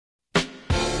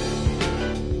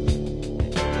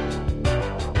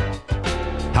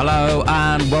Hello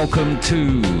and welcome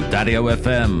to Daddy-O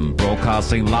FM,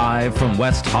 broadcasting live from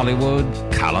West Hollywood,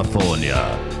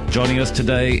 California. Joining us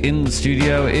today in the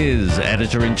studio is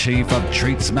Editor-in-Chief of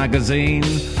Treats Magazine,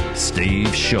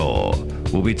 Steve Shaw.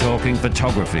 We'll be talking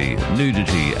photography,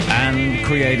 nudity, and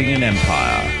creating an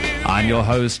empire. I'm your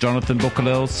host, Jonathan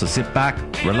Buchalil, so sit back,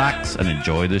 relax, and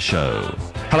enjoy the show.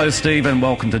 Hello, Steve, and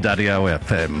welcome to Daddy-O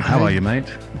FM. How are you, mate?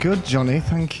 Good, Johnny.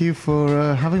 Thank you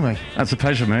for having me. That's a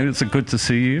pleasure, mate. It's good to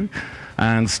see you.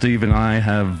 And Steve and I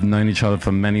have known each other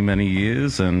for many, many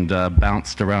years and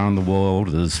bounced around the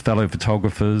world as fellow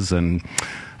photographers. And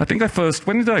I think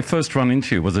when did I first run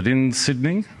into you? Was it in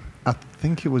Sydney? I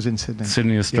think it was in Sydney.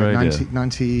 Sydney, Australia.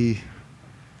 Yeah,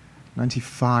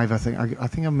 95, I think. I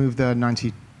think I moved there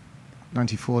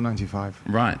 94, 95.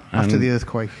 Right. After the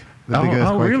earthquake. The big earthquake.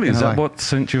 Oh, really? Is LA. that what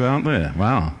sent you out there?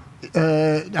 Wow.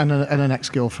 And an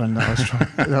ex-girlfriend that I was trying,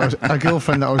 a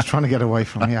girlfriend that I was trying to get away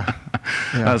from. Yeah.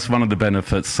 That's one of the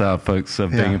benefits, folks,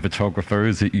 of being a photographer,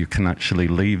 is that you can actually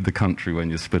leave the country when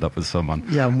you split up with someone.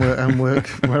 Yeah, and work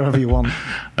wherever you want.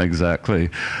 Exactly.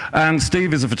 And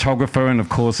Steve is a photographer, and of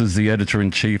course is the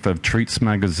editor-in-chief of Treats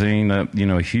Magazine. A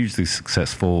hugely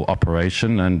successful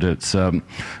operation, and it's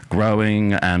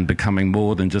growing and becoming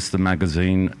more than just the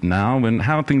magazine now. And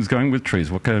how are things going with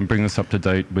Treats? What can bring us up to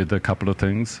date with a couple of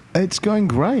things? It's going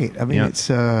great. I mean,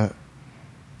 it's I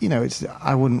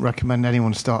wouldn't recommend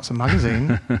anyone starts a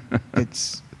magazine.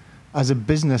 It's, as a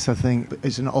business, I think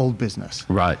it's an old business,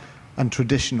 right, and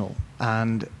traditional,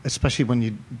 and especially when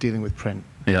you're dealing with print.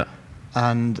 Yeah.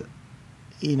 And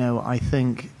I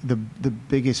think the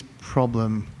biggest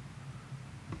problem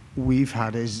we've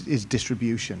had is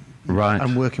distribution, right,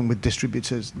 and working with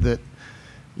distributors that.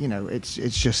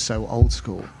 It's just so old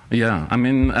school. Yeah, I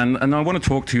mean, and I want to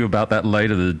talk to you about that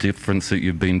later, the difference that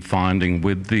you've been finding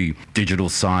with the digital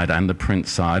side and the print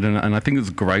side. And I think it's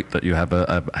great that you have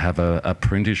a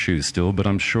print issue still, but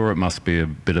I'm sure it must be a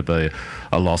bit of a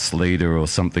lost leader or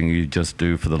something you just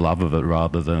do for the love of it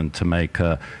rather than to make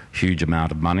a huge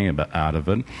amount of money out of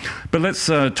it. But let's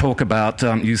talk about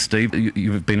you, Steve.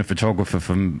 You've been a photographer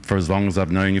for as long as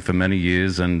I've known you, for many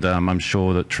years, and I'm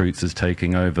sure that Treats is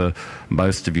taking over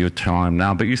most of your time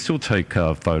now, but you still take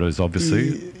photos,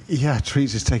 obviously. Yeah,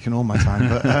 Treats has taken all my time,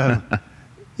 but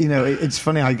it's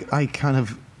funny.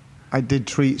 I did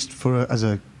Treats as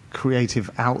a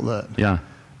creative outlet. Yeah.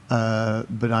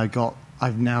 But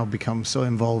I've now become so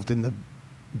involved in the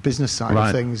business side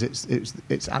of things.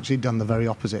 It's actually done the very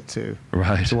opposite to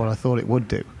what I thought it would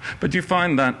do. But do you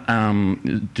find that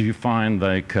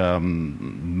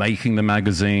making the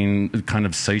magazine kind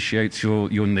of satiates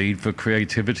your need for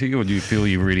creativity, or do you feel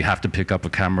you really have to pick up a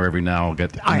camera every now and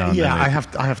get? I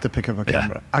have to pick up a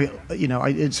camera.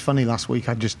 It's funny. Last week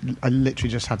I literally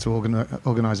just had to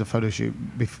organize a photo shoot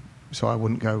so I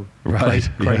wouldn't go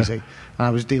crazy. And I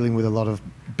was dealing with a lot of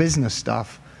business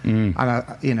stuff, and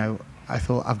I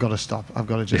thought, I've got to stop. I've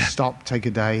got to just stop, take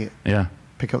a day,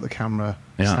 pick up the camera,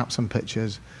 snap some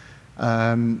pictures.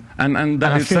 And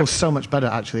I feel so much better,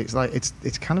 actually. It's like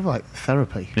it's kind of like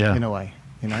therapy in a way.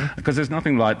 Because there's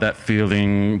nothing like that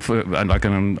feeling,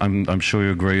 I'm sure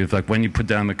you agree with, like when you put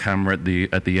down the camera at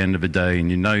the end of a day and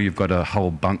you've got a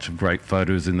whole bunch of great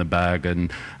photos in the bag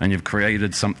and you've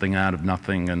created something out of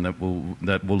nothing and that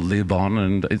will live on,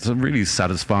 and it's a really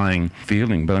satisfying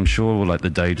feeling. But I'm sure like the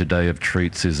day-to-day of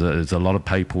Treats is a lot of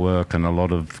paperwork and a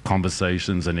lot of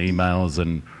conversations and emails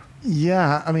and...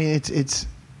 Yeah, I mean, it's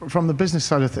from the business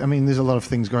side of I mean, there's a lot of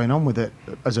things going on with it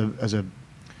as a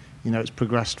it's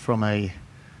progressed from a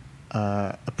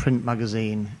print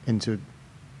magazine into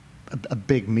a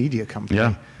big media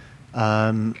company,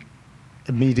 a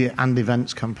media and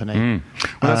events company.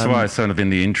 Well, that's why I sort of in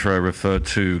the intro referred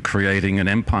to creating an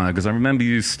empire, because I remember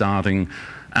you starting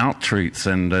out Treats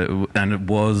and it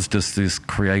was just this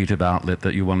creative outlet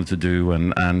that you wanted to do,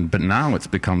 but now it's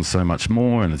become so much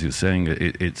more, and as you're saying,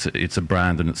 it's a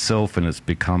brand in itself, and it's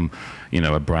become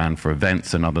a brand for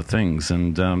events and other things,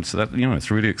 and so that it's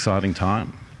a really exciting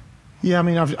time. Yeah, I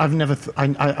mean, I've never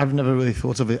really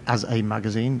thought of it as a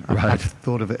magazine. I've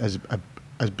thought of it as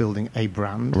building a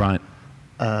brand. Right.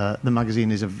 The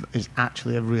magazine is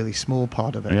actually a really small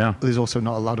part of it. Yeah. There's also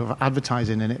not a lot of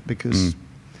advertising in it, because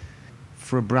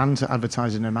for a brand to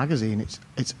advertise in a magazine,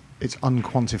 it's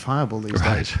unquantifiable these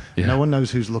days. Yeah. No one knows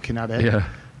who's looking at it. Yeah.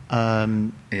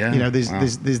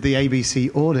 There's the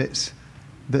ABC audits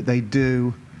that they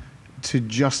do to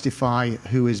justify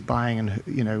who is buying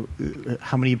and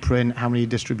how many you print, how many you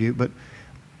distribute. But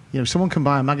someone can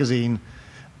buy a magazine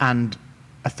and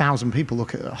 1,000 people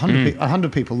look at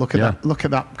 100 people look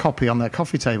at that copy on their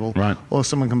coffee table, or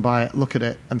someone can buy it, look at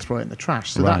it, and throw it in the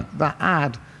trash. So that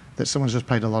ad that someone's just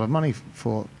paid a lot of money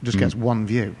for just gets one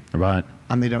view, Right.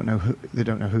 and they don't know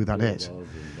who that is.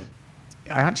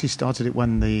 I actually started it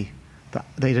when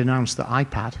they'd announced the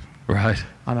iPad, Right.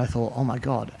 and I thought, oh my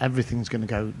God, everything's going to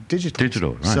go digital.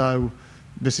 Digital, right. So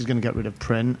this is going to get rid of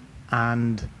print,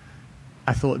 and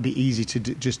I thought it'd be easy to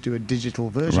just do a digital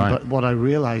version. Right. But what I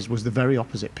realized was the very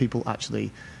opposite. People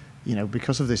actually,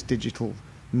 because of this digital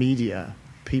media,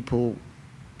 people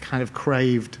kind of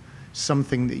craved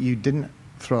something that you didn't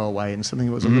throw away and something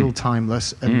that was a little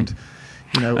timeless and.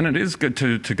 And it is good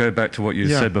to go back to what you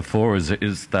said before, is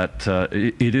that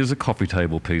it is a coffee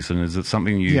table piece, and is it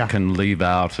something you can leave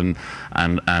out, and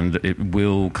it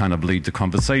will kind of lead to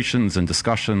conversations and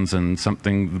discussions and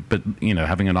something. But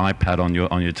having an iPad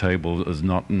on your table is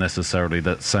not necessarily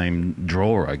that same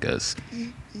drawer, I guess.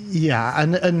 Yeah,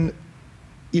 and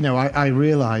I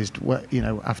realised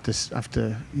after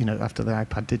the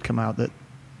iPad did come out that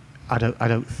I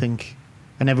don't think.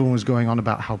 And everyone was going on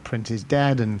about how print is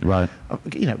dead, and right.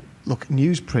 Look,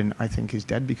 newsprint I think is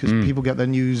dead because people get their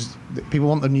news. People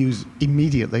want the news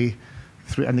immediately,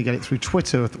 and they get it through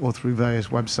Twitter or through various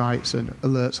websites and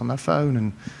alerts on their phone.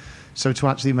 And so to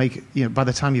actually make by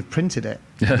the time you've printed it,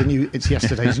 it's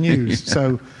yesterday's news.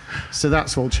 So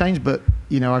that's all changed. But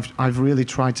I've really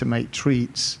tried to make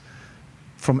treats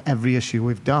from every issue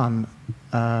we've done.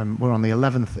 We're on the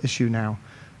 11th issue now.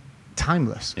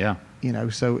 Timeless. Yeah.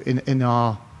 So in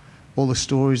all the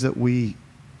stories that we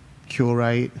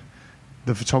curate,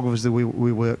 the photographers that we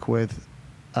work with,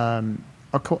 are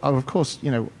of course,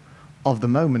 of the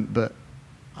moment, but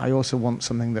I also want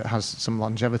something that has some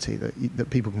longevity that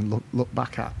people can look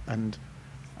back at and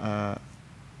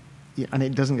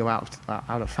it doesn't go out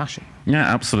of fashion.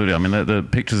 Yeah, absolutely. I mean, the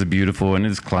pictures are beautiful, and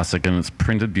it's classic, and it's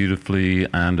printed beautifully,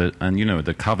 and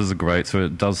the covers are great, so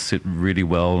it does sit really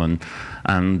well. And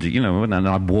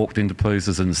I've walked into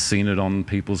places and seen it on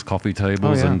people's coffee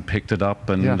tables and picked it up,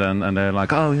 and they're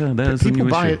like, oh yeah, there's the new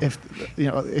issue. People buy it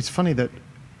it's funny that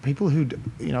people who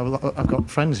I've got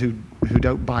friends who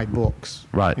don't buy books.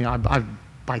 Right. I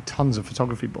buy tons of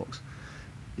photography books.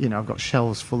 I've got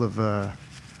shelves full of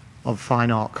fine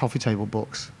art coffee table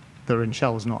books. They're in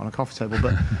shelves, not on a coffee table.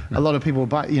 But a lot of people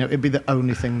buy. It'd be the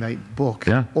only thing they book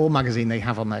or magazine they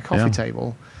have on their coffee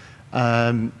table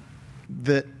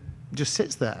that just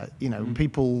sits there.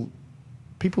 People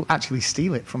actually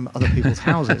steal it from other people's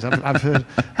houses. I've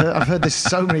heard this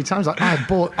so many times. Like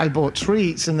I bought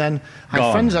treats, and then I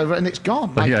had friends over, and it's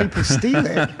gone. Like people steal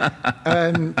it,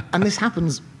 and this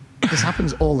happens. This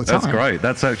happens all the time. That's great.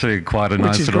 That's actually quite a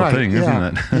nice little thing, isn't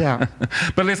it? Yeah.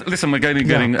 But listen, we're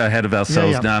getting ahead of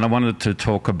ourselves now, and I wanted to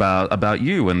talk about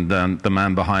you and the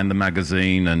man behind the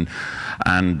magazine, and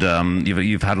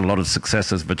you've had a lot of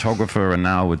success as a photographer, and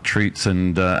now with treats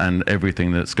and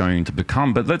everything that's going to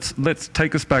become. But let's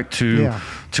take us back to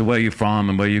where you're from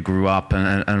and where you grew up,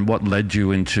 and what led you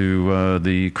into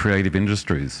the creative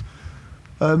industries.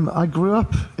 I grew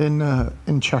up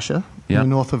in Cheshire, in the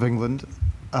north of England.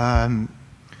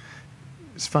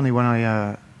 It's funny, when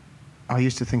I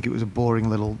used to think it was a boring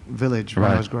little village when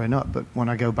I was growing up, but when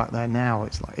I go back there now,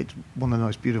 it's one of the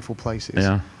most beautiful places.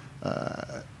 Yeah.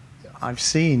 I've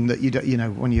seen that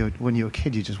when you're a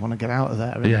kid, you just want to get out of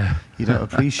there, and you don't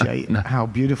appreciate how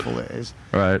beautiful it is.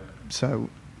 Right. So,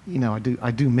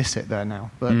 I do miss it there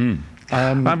now. But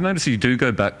I've noticed you do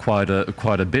go back quite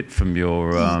a bit from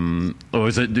your, or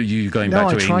is it you going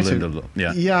back to England a lot?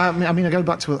 Yeah. Yeah. I mean, I go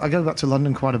back to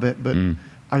London quite a bit, but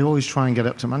I always try and get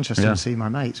up to Manchester and see my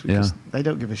mates, because they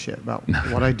don't give a shit about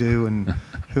what I do and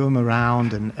who I'm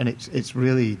around, and it's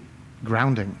really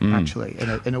grounding actually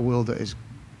in a world that is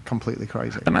completely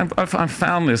crazy. And I've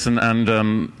found this, and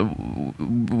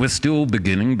we're still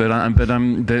beginning, but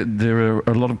there are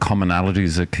a lot of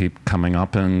commonalities that keep coming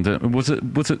up. And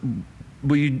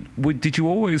did you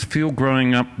always feel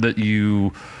growing up that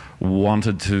you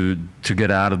wanted to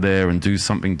get out of there and do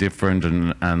something different,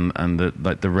 and that,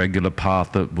 like, the regular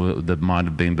path that might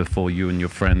have been before you and your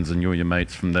friends and your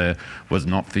mates from there was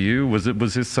not for you? Was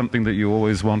this something that you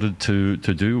always wanted to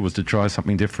do? Was to try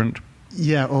something different?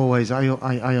 Yeah, always. I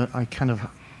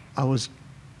was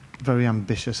very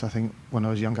ambitious, I think, when I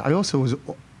was younger. I also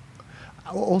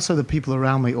the people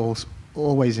around me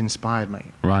always inspired me.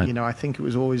 Right. I think it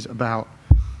was always about.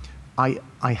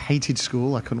 I hated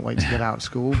school. I couldn't wait to get out of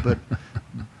school, but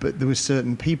there were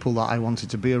certain people that I wanted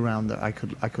to be around that I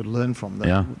could learn from,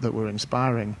 that were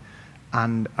inspiring,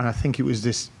 and I think it was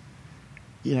this.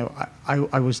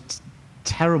 I was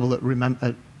terrible at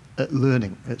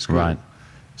learning at school. Right.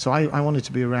 So I wanted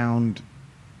to be around,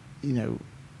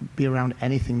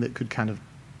 anything that could kind of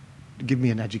give me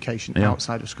an education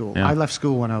outside of school. Yeah. I left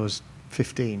school when I was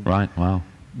 15. Right. Wow.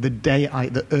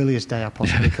 the earliest day I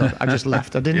possibly could. I just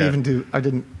left.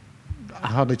 I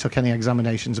hardly took any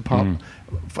examinations apart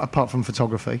from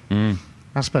photography.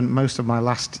 I spent most of my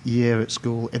last year at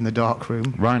school in the dark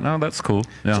room. Right, no, that's cool.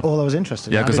 Yeah. That's all I was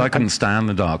interested in. Yeah, because I couldn't stand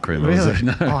the dark room. Really?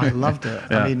 No. Oh, I loved it.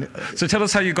 Yeah. I mean, so tell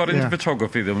us how you got into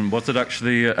photography then. Was it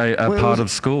actually a part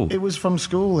of school? It was from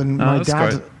school, and my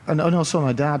dad, and also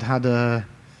my dad had I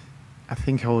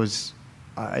think I was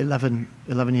 11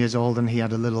 years old, and he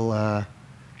had a little, oh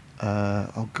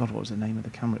God, what was the name of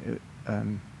the camera?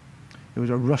 It was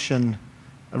a Russian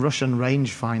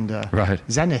rangefinder, right?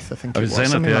 Zenith, I think it was.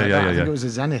 Zenith, something like that. yeah. I think it was a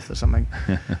Zenith or something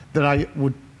that I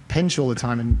would pinch all the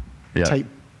time and take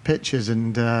pictures,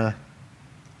 and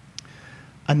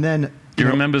then. Do you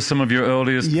remember some of your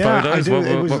earliest photos?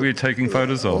 What were you taking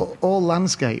photos of? All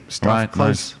landscape stuff, right,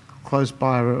 close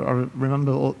by. I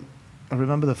remember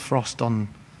the frost on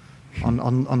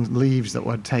leaves that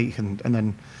I'd take, and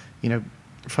then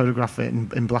photograph it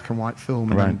in black and white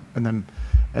film, and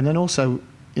then also.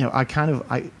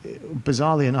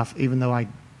 Bizarrely enough, even though I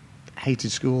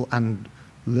hated school and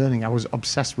learning, I was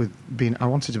obsessed with I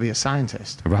wanted to be a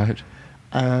scientist. Right.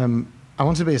 I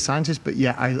wanted to be a scientist, but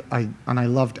I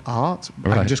loved art.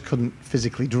 Right. I just couldn't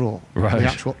physically draw. Right. The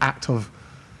actual act of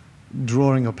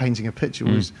drawing or painting a picture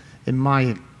was, in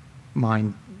my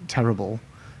mind, terrible.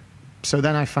 So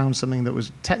then I found something that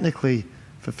was technically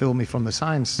fulfilled me from the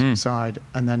science side,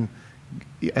 and then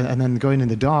going in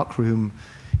the dark room,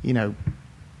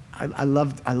 I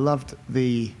loved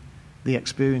the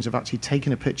experience of actually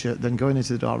taking a picture, then going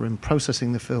into the dark room,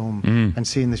 processing the film, and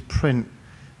seeing this print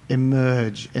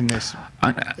emerge in this.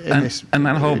 And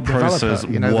that whole process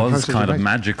was kind of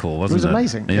magical, wasn't it? It was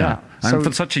amazing. Yeah. And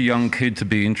for such a young kid to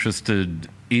be interested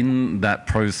in that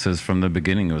process from the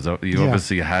beginning, you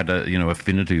obviously had a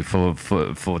affinity for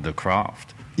the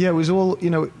craft. Yeah, it was all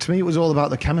to me. It was all about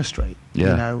the chemistry.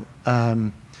 Yeah.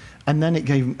 And then it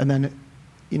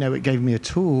gave me a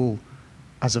tool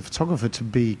as a photographer to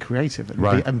be creative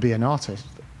and be an artist.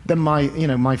 Then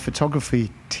my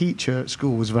photography teacher at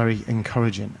school was very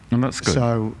encouraging. And that's good.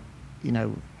 So,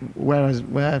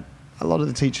 where a lot of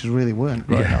the teachers really weren't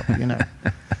growing up,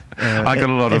 I got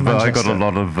a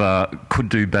lot of could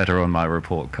do better on my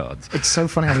report cards. It's so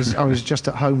funny. I was just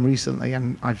at home recently,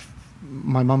 and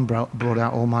my mum brought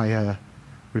out all my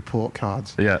report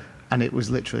cards. Yeah. And it was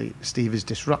literally, Steve is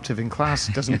disruptive in class,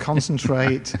 doesn't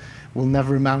concentrate, will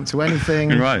never amount to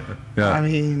anything. Right, yeah. I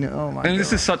mean, oh my God. And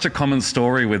this is such a common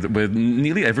story with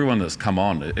nearly everyone that's come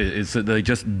on, is that they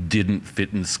just didn't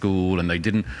fit in school, and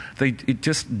it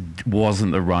just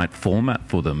wasn't the right format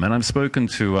for them. And I've spoken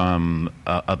to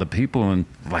other people, and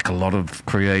like a lot of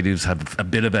creatives have a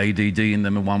bit of ADD in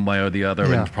them in one way or the other,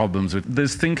 and problems with.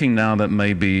 There's thinking now that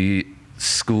maybe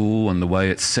school and the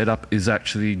way it's set up is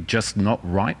actually just not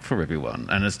right for everyone,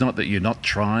 and it's not that you're not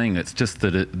trying, it's just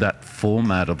that that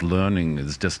format of learning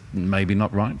is just maybe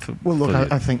not right for. Well,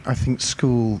 look, I think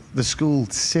the school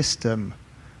system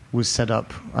was set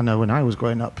up, I know when I was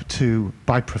growing up,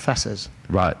 by professors,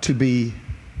 right, to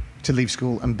leave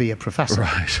school and be a professor,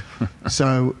 right.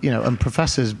 So and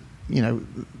professors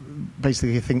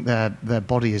basically think their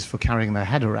body is for carrying their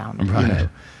head around, right.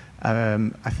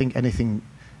 I think anything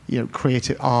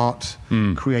creative art,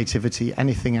 creativity,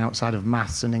 anything outside of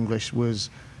maths and English was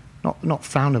not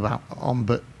frowned on,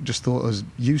 but just thought was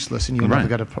useless, and you'll never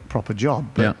get a proper job.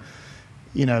 But,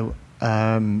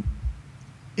 and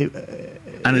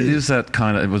it is that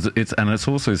kind of and it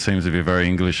also seems to be a very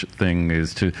English thing,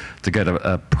 is to get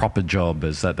a proper job.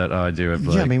 Is that idea of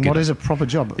I mean, what is a proper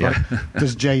job? Yeah. Like,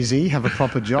 does Jay-Z have a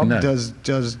proper job? No.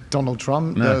 Does Donald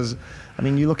Trump? No. I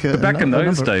mean, you look at. But back in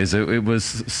those days, it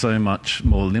was so much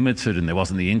more limited, and there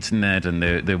wasn't the internet, and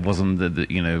there wasn't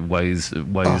the ways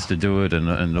to do it,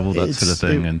 and all that sort of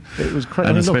thing. It was crazy.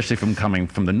 And especially from coming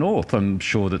from the north, I'm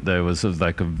sure that there was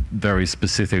like a very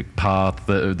specific path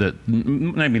that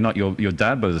maybe not your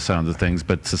dad by the sound of things,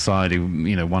 but society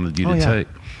wanted you to take.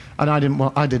 And I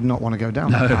did not want to go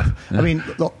down that path. No. I mean,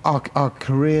 look, our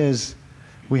careers.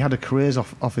 We had a careers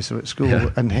officer at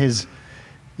school, and his.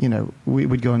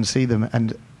 We'd go and see them,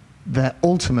 and their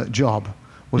ultimate job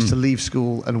was to leave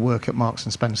school and work at Marks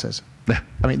and Spencer's.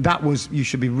 I mean, you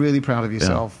should be really proud of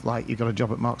yourself. Yeah. Like, you got a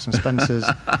job at Marks and Spencer's.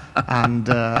 And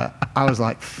I was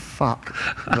like, fuck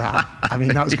that. I mean,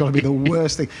 that's got to be the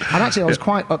worst thing. And actually, I was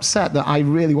quite upset that I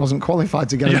really wasn't qualified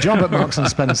to get a job at Marks and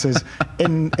Spencer's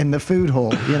in the food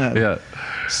hall, Yeah.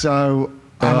 So,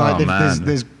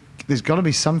 there's got to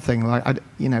be something like,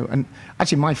 and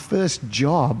actually my first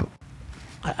job,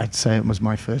 I'd say it was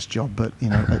my first job, but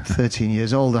at 13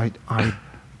 years old, I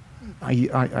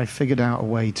figured out a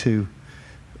way to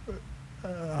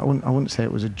I wouldn't say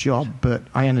it was a job, but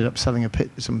I ended up selling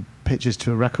some pictures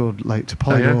to a record, like to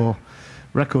Polydor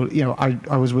record. You know,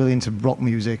 I was really into rock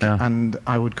music, and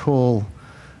I would call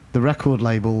the record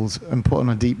labels and put on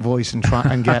a deep voice and try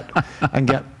and get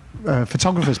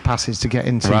photographers' passes to get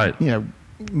into, you know,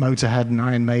 Motorhead and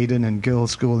Iron Maiden and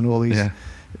Girls' School and all these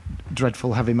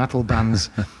dreadful heavy metal bands.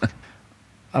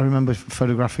 I remember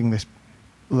photographing this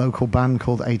local band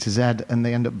called A to Z, and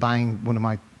they ended up buying one of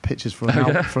my pictures for an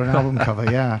album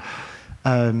cover.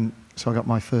 So I got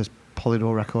my first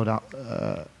Polydor record out.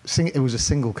 It was a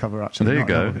single cover, actually. There you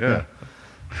go.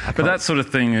 But that sort of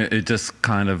thing, it just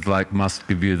kind of like must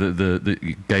give you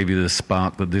gave you the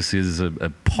spark that this is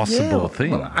a possible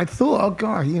thing. Well, I thought, oh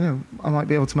God, you know, I might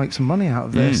be able to make some money out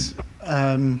of this.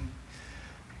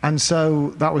 And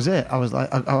so that was it. I was like,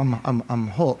 I'm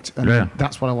hooked, and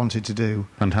that's what I wanted to do.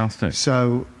 Fantastic.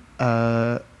 So,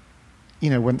 you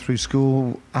know, went through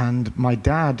school, and my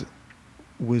dad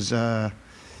was a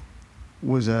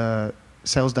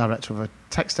sales director of a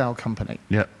textile company.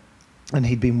 Yeah. And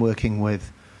he'd been working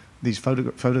with these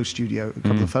photo studio, a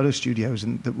couple of photo studios,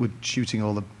 and that were shooting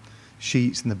all the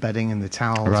sheets and the bedding and the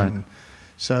towels. Right. And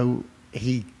so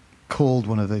he called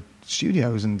one of the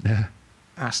studios and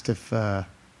asked if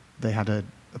they had a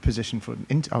position for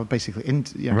basically.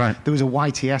 You know, there was a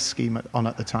YTS scheme on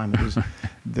at the time. It was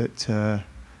that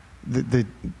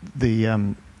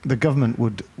the government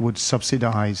would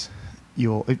subsidise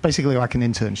basically like an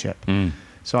internship.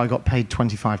 So I got paid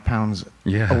 £25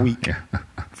 a week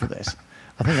for this.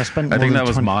 I think I spent. I think that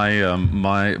was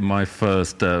my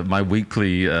first my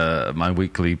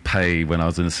weekly pay when I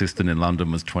was an assistant in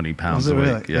London was £20 a week.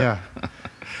 Really? Yeah.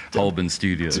 Holborn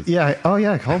Studios. Yeah. Oh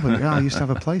yeah, Holborn. Yeah, I used to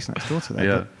have a place next door to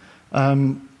there.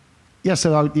 Yeah.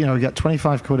 So I get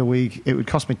 £25 a week. It would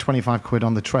cost me £25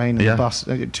 on the train and the bus.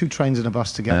 2 trains and a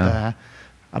bus to get there.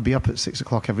 I'd be up at 6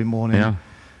 o'clock every morning.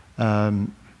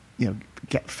 You know,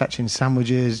 fetching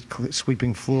sandwiches,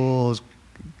 sweeping floors,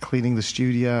 cleaning the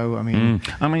studio. I mean,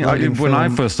 when I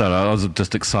first started, I was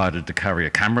just excited to carry a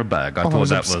camera bag. I thought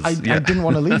that was. I didn't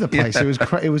want to leave the place. It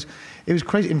was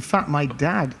crazy. In fact, my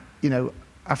dad, you know,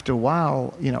 after a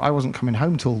while, you know, I wasn't coming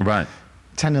home till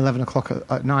 10, 11 o'clock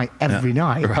at night every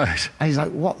night. Right. And he's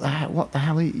like, "What the hell?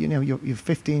 Are you know, you're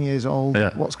 15 years old.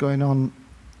 What's going on?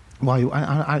 Why?"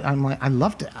 I'm like, I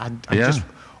loved it.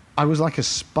 I was like a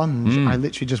sponge. I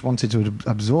literally just wanted to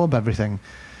absorb everything,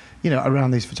 you know,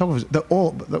 around these photographers.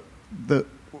 That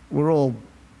were all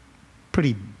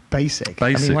pretty basic.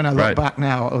 I mean, when I look back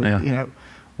now, you know,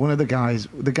 one of the guys,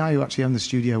 the guy who actually owned the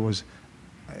studio was,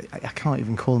 I can't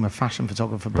even call him a fashion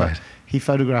photographer, but he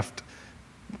photographed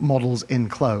models in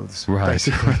clothes,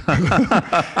 basically,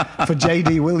 for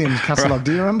J.D. Williams catalogue.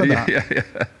 Do you remember that? Yeah.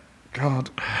 God,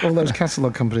 all those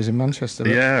catalogue companies in Manchester.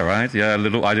 I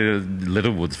did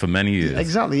Littlewoods for many years.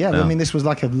 Exactly, I mean, this was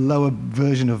like a lower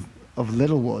version of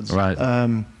Littlewoods. Right.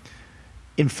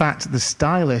 In fact, the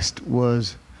stylist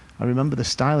was, I remember the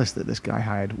stylist that this guy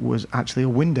hired was actually a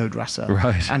window dresser.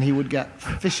 Right. And he would get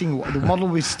the model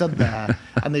we stood there,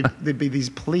 and there'd be these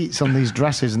pleats on these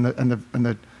dresses, and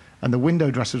the window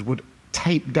dressers would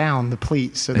tape down the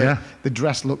pleats so that the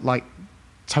dress looked like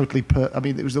totally I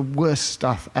mean, it was the worst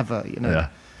stuff ever, you know. Yeah,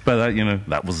 but you know,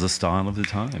 that was the style of the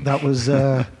time. That was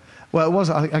well, it was.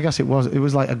 I guess it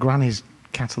was like a granny's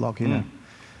catalogue, you know.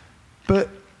 But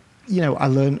you know, I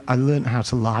learned how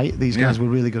to light. These guys were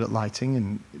really good at lighting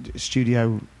and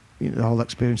studio. You know, the whole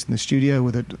experience in the studio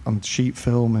with it on sheet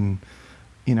film, and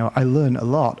you know, I learned a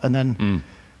lot. And then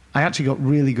I actually got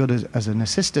really good as an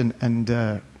assistant,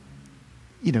 and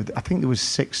you know, I think there was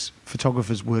 6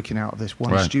 photographers working out of this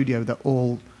one studio that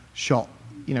all shot.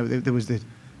 You know, there was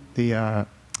they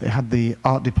had the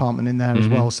art department in there as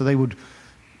well, so they would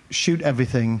shoot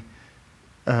everything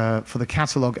for the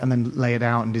catalogue and then lay it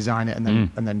out and design it, and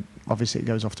then obviously it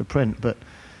goes off to print. But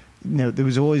you know, there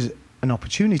was always an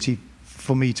opportunity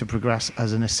for me to progress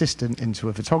as an assistant into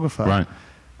a photographer. Right.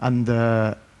 And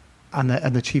the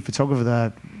chief photographer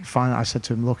there, finally, I said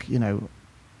to him, "Look, you know,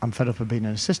 I'm fed up of being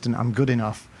an assistant. I'm good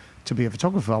enough to be a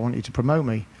photographer. I want you to promote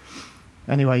me."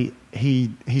 Anyway, he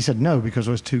said no because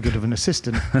I was too good of an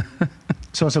assistant.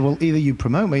 So I said, "Well, either you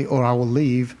promote me or I will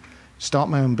leave, start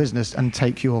my own business and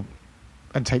take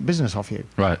business off you."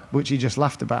 Right. Which he just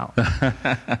laughed about.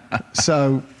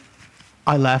 So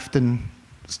I left and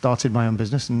started my own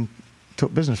business and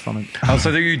took business from him. Oh, so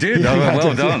you did?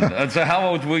 Well done. And so how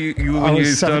old were you when you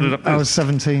started up this? I was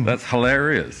 17. That's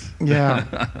hilarious.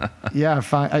 Yeah.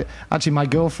 Actually, my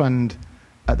girlfriend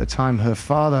at the time, her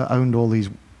father owned all these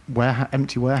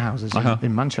empty warehouses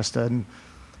in Manchester, and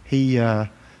he...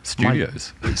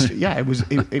 Studios.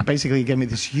 It basically gave me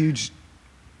this huge,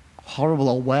 horrible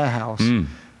old warehouse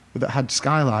that had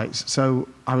skylights. So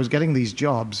I was getting these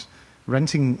jobs,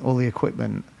 renting all the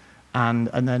equipment, and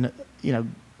then, you know,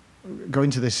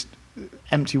 going to this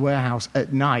empty warehouse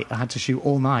at night. I had to shoot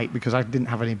all night because I didn't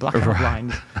have any blackout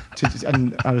blinds,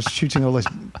 and I was shooting all this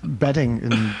bedding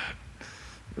and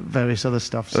various other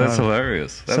stuff. So, that's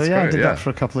hilarious. That's great, I did yeah. that for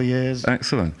a couple of years.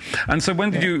 Excellent. And so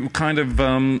when did you kind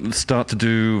of start to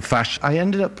do fashion? I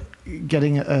ended up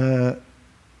getting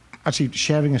actually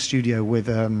sharing a studio with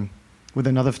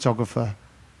another photographer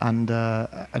and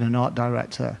an art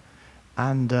director,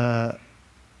 and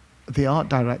the art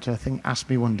director, I think, asked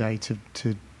me one day to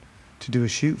do a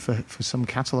shoot for some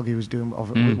catalogue he was doing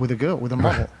with a girl, with a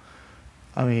model.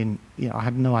 I mean, you know, I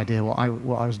had no idea what I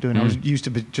was doing. I was used to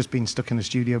just being stuck in the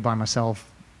studio by myself,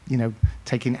 you know,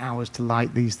 taking hours to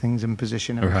light these things and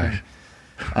position everything.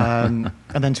 Right.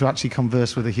 And then to actually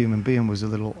converse with a human being was a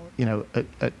little, you know,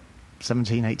 at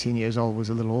 17, 18 years old was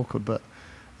a little awkward. But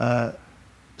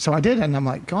so I did, and I'm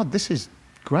like, God, this is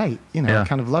great. You know, I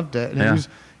kind of loved it. And it was,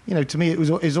 you know, to me, it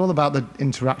was all about the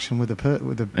interaction with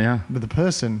the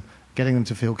person, getting them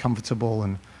to feel comfortable.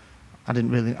 And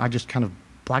I just kind of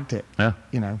blagged it. Yeah.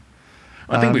 You know.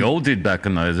 I think we all did back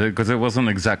in those, because it wasn't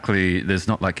exactly, there's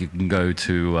not like you can go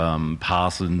to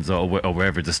Parsons or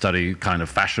wherever to study kind of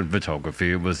fashion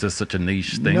photography. It was just such a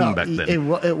niche thing back then.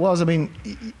 It was. I mean,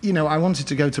 you know, I wanted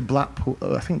to go to Blackpool.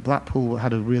 I think Blackpool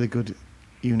had a really good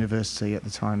university at the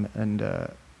time, and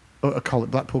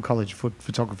Blackpool College for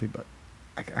photography, but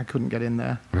I couldn't get in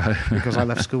there, right? Because I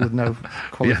left school with no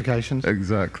qualifications. Yeah,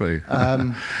 exactly.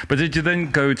 But did you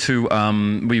then go to?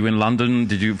 Were you in London?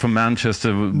 Did you from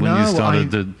Manchester when you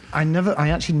started? I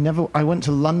actually never. I went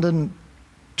to London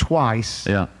twice.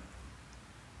 Yeah.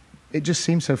 It just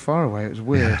seemed so far away. It was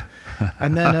weird.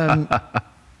 And then,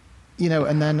 you know,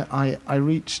 and then I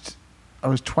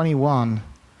was 21,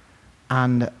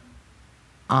 and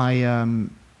I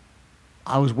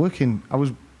was working. I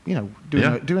was, you know,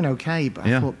 doing okay, but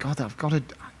I thought, God, I've got to.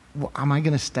 Am I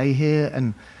going to stay here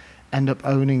and end up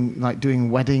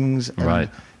doing weddings and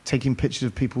taking pictures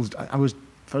of people's? I was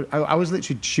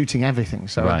literally shooting everything.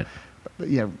 So,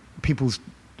 you know, people's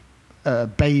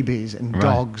babies and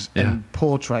dogs and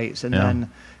portraits, and then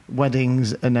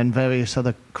weddings, and then various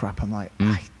other crap. I'm like,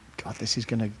 God, there's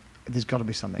got to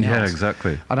be something else. Yeah,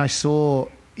 exactly. And I saw,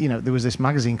 you know, there was this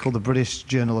magazine called the British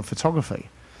Journal of Photography.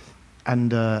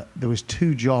 And there was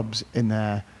 2 jobs in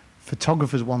there,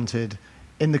 photographers wanted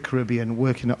in the Caribbean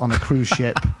working on a cruise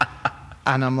ship.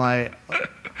 And I'm like,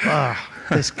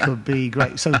 this could be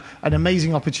great. So an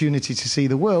amazing opportunity to see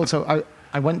the world. So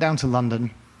I went down to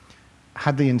London,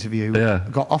 had the interview,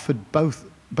 got offered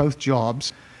both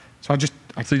jobs. So you just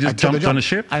jumped on a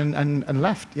ship? And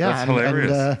left, yeah. That's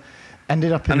hilarious. And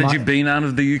ended up in And had you been out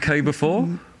of the UK before?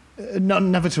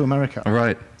 Never to America.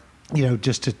 Right. You know,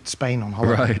 just to Spain on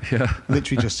holiday. Right, yeah.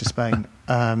 Literally just to Spain,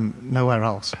 nowhere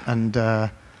else. And,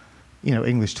 you know,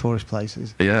 English tourist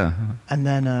places. Yeah. And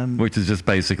then... which is just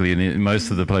basically,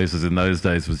 most of the places in those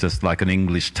days was just like an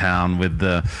English town with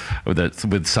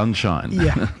sunshine.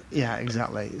 Yeah,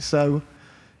 exactly. So,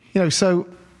 you know, so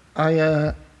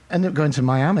I ended up going to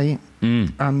Miami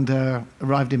and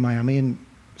arrived in Miami and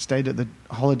stayed at the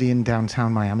Holiday Inn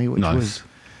downtown Miami, which was...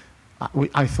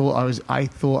 I thought I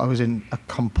was in a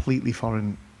completely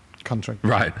foreign country.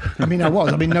 Right. I mean, I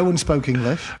was. I mean, no one spoke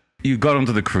English. You got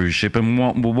onto the cruise ship, and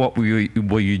what were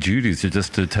your duties?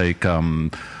 Just to take kind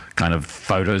of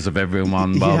photos of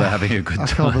everyone while they're having a good time?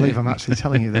 I can't believe I'm actually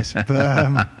telling you this,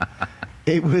 but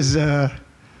it was.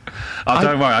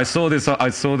 Don't worry. I saw this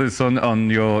on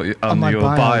your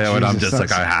bio, and I'm just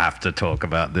like, I have to talk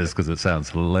about this because it sounds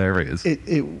hilarious.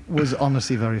 It was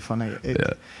honestly very funny.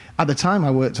 At the time, I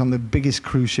worked on the biggest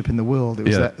cruise ship in the world. It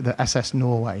was the SS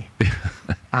Norway,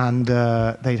 and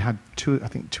they'd had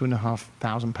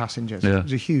 2,500 passengers. It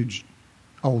was a huge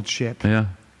old ship. Yeah,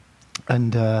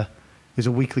 and it was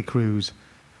a weekly cruise,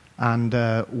 and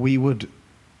we would,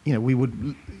 there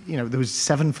was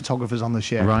 7 photographers on the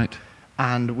ship. Right.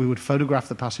 And we would photograph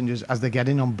the passengers as they're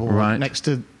getting on board. Right. Next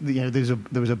to, there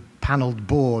was a panelled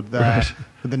board there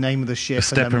with the name of the ship. A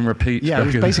step and repeat. Yeah, it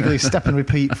was basically a step and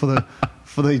repeat for the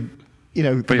the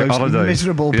most holiday.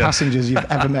 Miserable passengers you've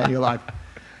ever met in your life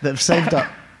that have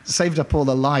saved up all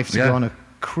their life to go on a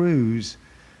cruise.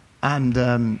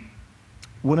 And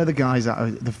one of the guys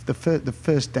the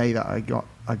first day that I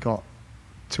got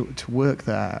to work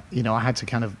there, I had to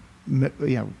kind of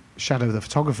shadow the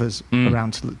photographers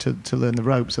around to learn the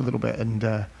ropes a little bit,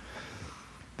 and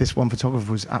this one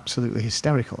photographer was absolutely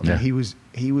hysterical. I mean,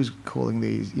 he was calling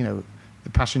these the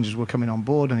passengers were coming on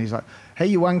board, and he's like, "Hey,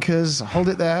 you wankers, hold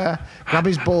it there, grab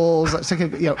his balls, let's take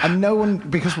a," and no one,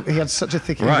 because he had such a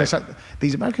thick English, like,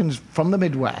 these Americans from the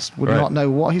Midwest would not know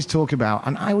what he's talking about,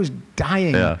 and I was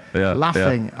dying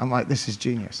laughing. Yeah. I'm like, this is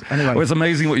genius. Anyway, well, it's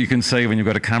amazing what you can say when you've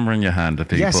got a camera in your hand to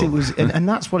people. Yes, it was, and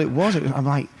that's what it was. I'm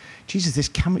like, Jesus, this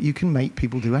camera, you can make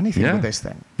people do anything with this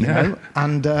thing, you know?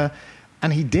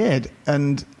 And he did,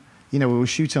 and we were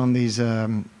shooting on these.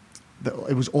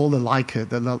 It was all the Leica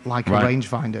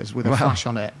rangefinders with a flash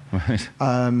on it. Right.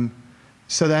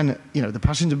 So then, the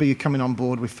passengers would be coming on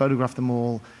board. We photographed them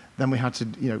all. Then we had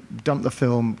to, dump the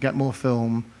film, get more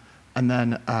film, and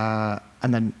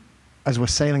then as we're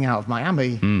sailing out of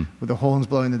Miami with the horns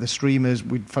blowing and the streamers,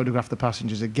 we'd photograph the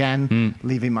passengers again,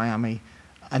 leaving Miami,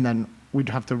 and then we'd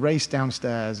have to race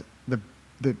downstairs.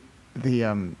 The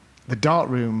dart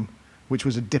room, which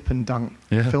was a dip and dunk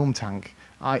film tank.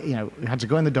 We had to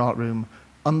go in the dart room,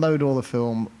 unload all the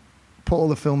film, put all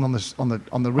the film on the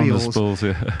reels, on the spools,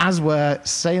 as we're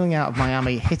sailing out of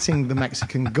Miami, hitting the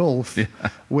Mexican Gulf,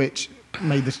 which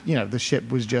made the ship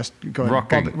was just going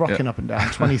rocking up and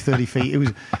down 20, 30 feet. It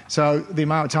was so the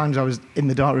amount of times I was in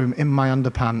the dart room in my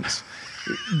underpants,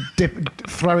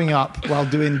 throwing up while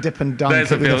doing dip and dunk.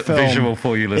 There's a visual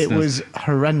for you listeners. It was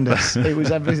horrendous.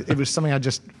 It was something I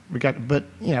just regret, but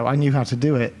I knew how to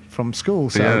do it from school,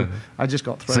 so I just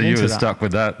got thrown into that. So you were stuck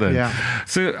with that then. Yeah.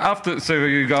 So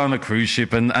you go on a cruise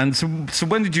ship, and so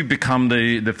when did you become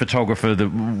the photographer that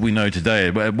we know today?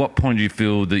 At what point do you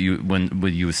feel that when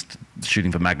you were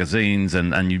shooting for magazines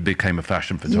and you became a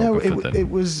fashion photographer? It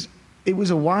was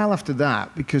a while after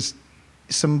that, because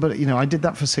somebody, I did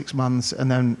that for 6 months, and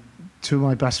then two of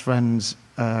my best friends,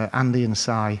 Andy and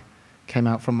Si, came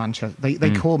out from Manchester.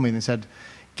 They called me and they said,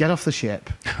 "Get off the ship.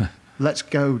 Let's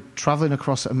go traveling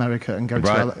across America and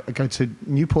go to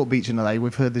Newport Beach in LA.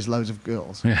 We've heard there's loads of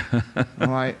girls." Yeah.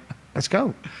 I'm like, let's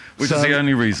go. Which is the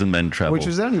only reason men travel. Which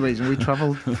was the only reason we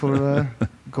travelled for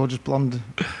gorgeous blonde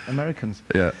Americans.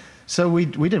 Yeah. So we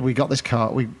did. We got this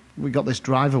car. We got this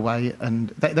drive away, and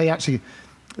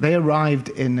they arrived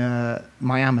in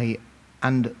Miami,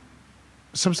 and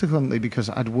subsequently, because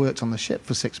I'd worked on the ship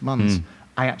for 6 months,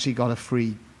 I actually got a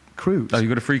free cruise. Oh, you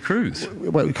got a free cruise?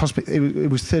 Well, it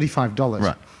was $35.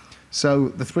 Right. So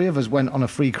the three of us went on a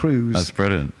free cruise. That's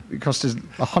brilliant. It cost us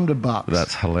 $100.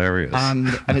 That's hilarious. And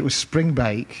it was spring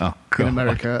break in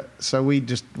America, so we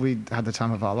had the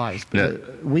time of our lives.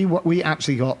 But we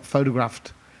actually got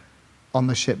photographed on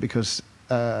the ship because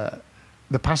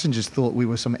the passengers thought we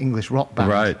were some English rock band.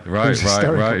 Right. Like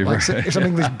some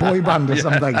English boy band or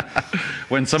something.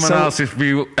 When someone asks if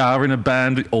we are in a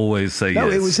band, we always say yes. No,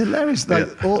 it was hilarious.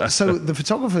 So the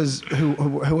photographers who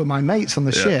were my mates on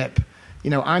the ship,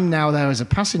 I'm now there as a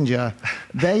passenger.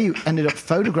 They ended up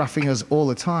photographing us all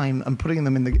the time and putting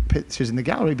them in the pictures in the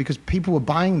gallery because people were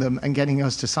buying them and getting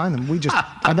us to sign them.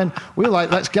 And then we were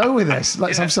like, let's go with this.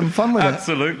 Let's have some fun with it.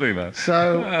 Absolutely, man.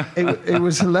 So it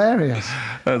was hilarious.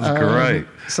 That's great.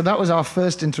 So that was our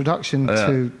first introduction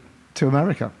to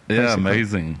America. Yeah, basically.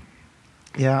 Amazing.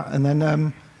 Yeah, and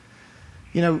then,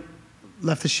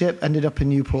 left the ship, ended up in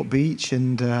Newport Beach,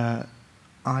 and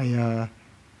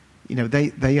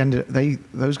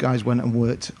those guys went and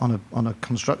worked on a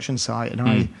construction site, and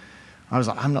I was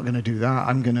like, I'm not going to do that.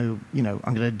 I'm going to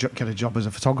get a job as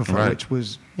a photographer, which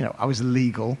was, I was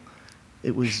illegal.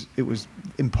 It was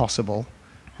impossible.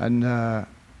 And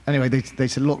anyway, they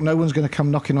said, look, no one's going to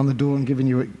come knocking on the door and giving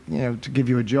you to give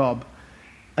you a job.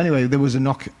 Anyway, there was a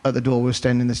knock at the door. We were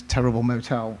staying in this terrible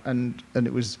motel, and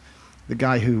it was the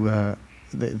guy who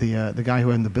the guy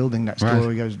who owned the building next door.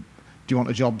 He goes, "Do you want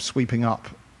a job sweeping up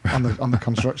on the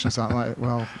construction site?" I'm like,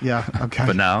 well, yeah, okay.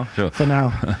 For now, sure. For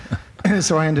now.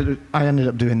 So I ended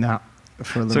up doing that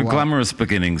for a little while. So glamorous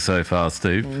beginnings so far,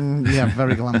 Steve. Yeah,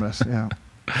 very glamorous. Yeah.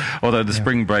 Although the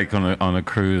spring break on a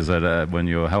cruise when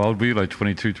you were, how old were you? Like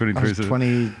 22,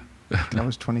 23? I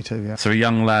was 22, yeah. So a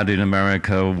young lad in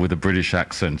America with a British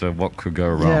accent, what could go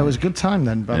wrong? Yeah, it was a good time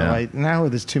then, by the way. Now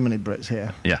there's too many Brits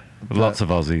here. Yeah, lots of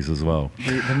Aussies as well.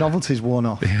 The novelty's worn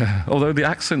off. Yeah, although the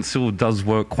accent still does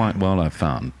work quite well, I've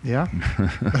found. Yeah?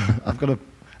 I've got to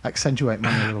accentuate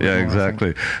mine a little bit more,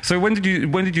 exactly. So when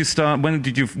did you start,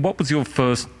 what was your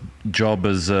first job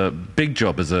as a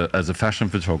fashion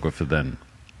photographer then?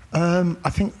 I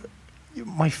think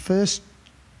my first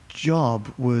job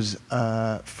was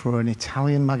for an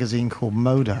Italian magazine called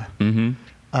Moda.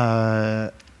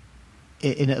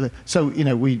 So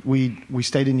we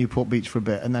stayed in Newport Beach for a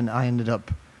bit, and then I ended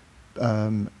up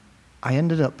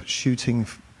shooting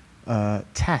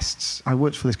tests. I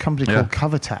worked for this company called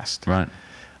Cover Test, right?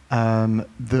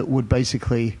 That would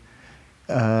basically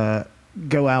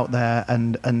go out there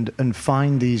and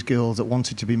find these girls that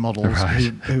wanted to be models,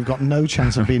 who've got no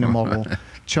chance of being a model,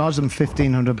 charge them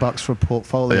 $1,500 for a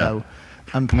portfolio,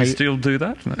 and pay. Can you still do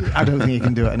that? I don't think you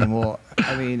can do it anymore.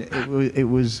 I mean, it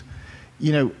was,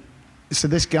 you know, so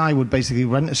this guy would basically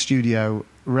rent a studio,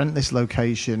 rent this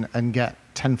location, and get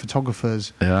 10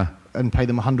 photographers, and pay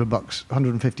them $100,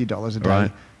 $150 a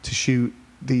day to shoot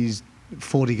these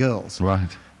 40 girls, that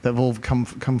have all come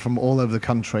from all over the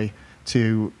country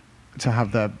to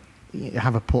have a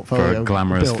portfolio for a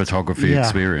glamorous built. photography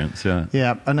experience.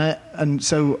 And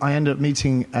so I ended up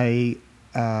meeting a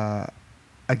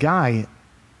guy.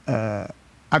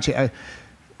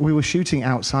 We were shooting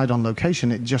outside on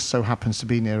location. It just so happens to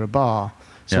be near a bar.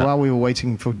 So while we were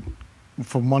waiting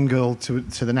from one girl to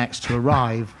the next to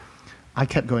arrive, I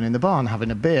kept going in the bar and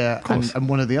having a beer. And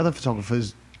one of the other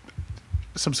photographers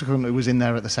subsequently was in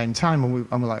there at the same time, and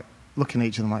we're like looking at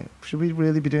each other like, should we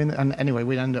really be doing that? And anyway,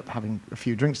 we ended up having a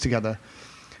few drinks together.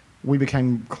 We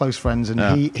became close friends, and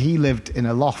he lived in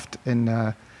a loft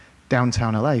in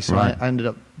downtown LA, so I ended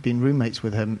up being roommates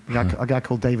with him. A guy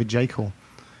called David Jekyll,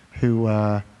 who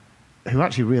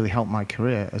actually really helped my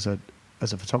career as a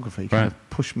photographer. He kind of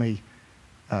pushed me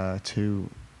to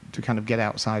kind of get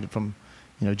outside from,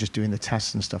 you know, just doing the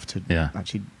tests and stuff to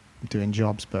actually doing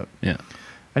jobs. But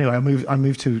anyway, I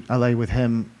moved to LA with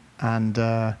him, and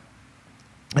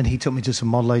he took me to some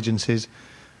model agencies.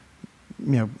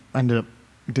 You know, ended up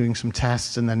doing some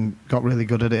tests, and then got really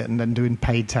good at it, and then doing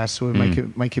paid tests. So we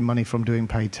were making money from doing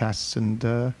paid tests, and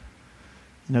you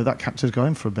know, that kept us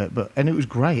going for a bit. And it was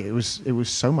great. It was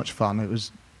so much fun. It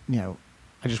was, you know,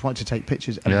 I just wanted to take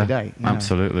pictures every day.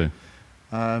 Absolutely.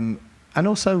 And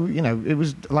also, you know, it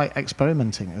was like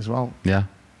experimenting as well. Yeah.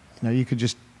 You know, you could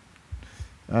just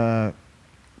kind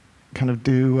of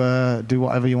do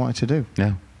whatever you wanted to do.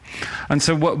 Yeah. And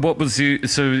so, what was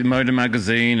so Motor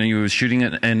Magazine, and you were shooting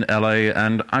it in LA,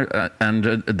 and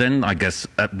then I guess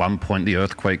at one point the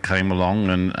earthquake came along,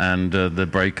 and the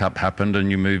breakup happened, and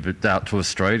you moved out to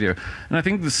Australia, and I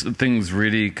think things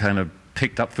really kind of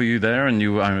picked up for you there, and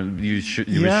you were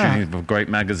shooting for great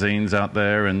magazines out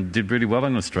there, and did really well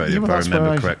in Australia, if I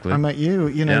remember correctly. I met you.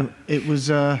 You know, it was.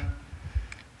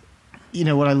 You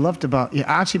know what I loved about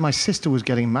actually, my sister was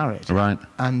getting married,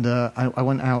 and I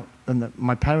went out. And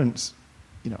my parents,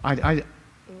 you know,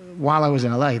 while I was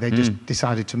in LA, they just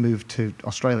decided to move to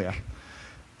Australia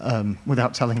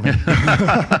without telling me.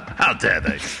 How dare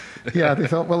they? Yeah, they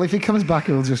thought, well, if he comes back,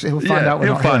 he'll find out.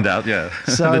 He'll find out. Yeah,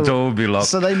 so the door will be locked.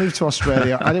 So they moved to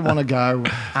Australia. I didn't want to go,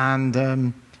 and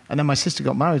then my sister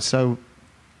got married. So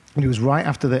it was right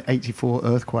after the '84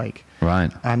 earthquake.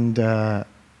 Right. And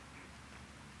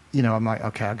you know, I'm like,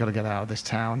 okay, I've got to get out of this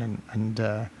town,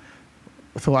 and.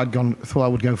 Thought I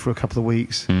would go for a couple of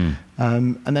weeks, and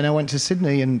then I went to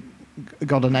Sydney and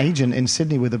got an agent in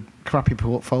Sydney with a crappy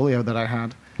portfolio that I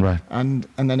had, and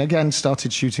then again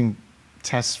started shooting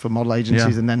tests for model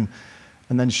agencies, and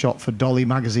then shot for Dolly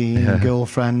magazine, and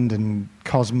Girlfriend, and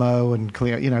Cosmo, and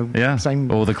Cleo. You know,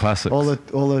 same all the classics, all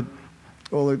the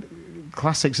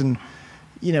classics, and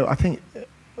you know, I think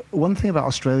one thing about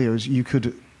Australia is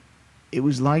it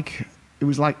was like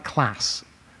class.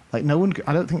 Like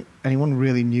I don't think anyone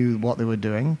really knew what they were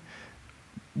doing.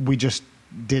 We just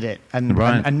did it, and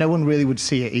no one really would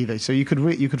see it either. So you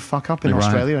could fuck up in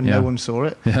Australia and no one saw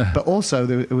it. Yeah. But also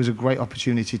there was a great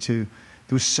opportunity to.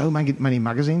 There was so many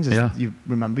magazines, as you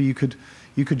remember. You could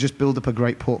just build up a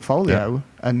great portfolio,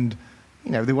 and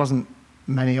you know there wasn't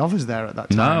many of us there at that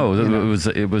time. No,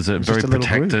 it was a very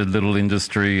protected little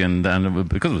industry, and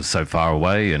because it was so far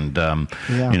away, and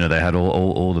you know, they had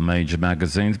all the major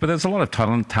magazines. But there's a lot of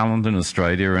talent in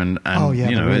Australia, and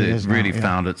you know, it really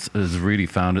found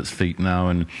its feet now,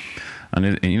 and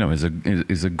it, you know,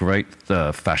 is a great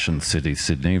fashion city,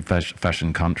 Sydney,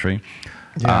 fashion country.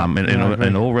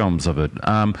 In all realms of it,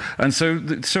 and so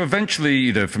eventually,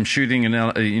 you know, from shooting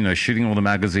shooting all the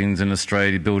magazines in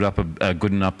Australia, build up a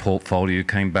good enough portfolio,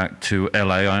 came back to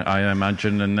LA, I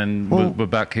imagine, and then we're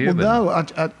back here. Well,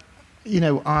 no, you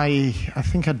know, I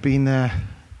think I'd been there.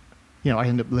 You know, I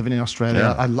ended up living in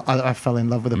Australia. I fell in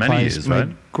love with the place. Years,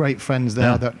 made great friends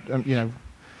there. That you know,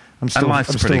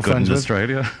 life's pretty good in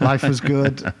Australia. Life was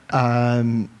good.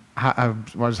 I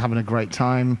was having a great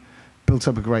time. Built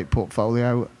up a great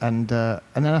portfolio, and then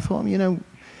I thought, you know,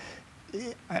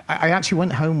 I actually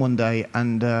went home one day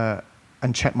and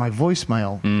checked my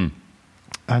voicemail,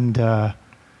 and there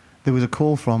was a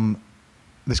call from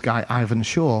this guy Ivan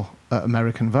Shaw at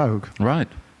American Vogue,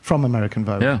 from American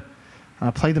Vogue. Yeah, and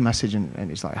I played the message, and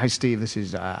he's like, "Hi Steve, this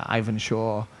is Ivan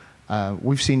Shaw.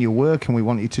 We've seen your work, and we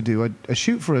want you to do a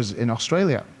shoot for us in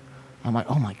Australia." I'm like,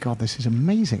 oh my God, this is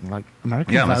amazing. Like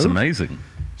American Vogue. that's amazing.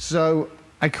 So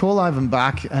I call Ivan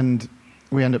back and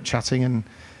we end up chatting, and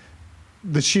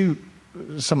the shoot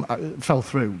fell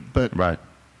through, but Right.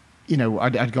 you know,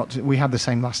 we had the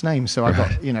same last name, so I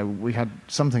got, you know, we had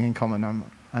something in common.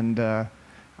 And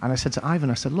I said to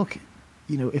Ivan, I said, look,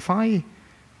 you know, if I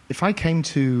came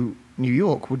to New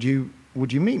York, would you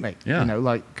meet me? Yeah. You know,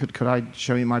 like, could I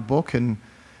show you my book and,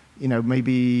 you know,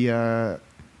 maybe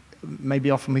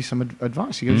offer me some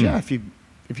advice? He goes, yeah, if you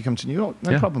come to New York,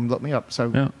 no problem, look me up.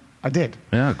 So I did.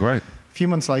 Yeah, great. A few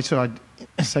months later,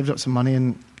 I saved up some money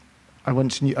and I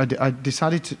went to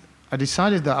I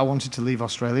decided that I wanted to leave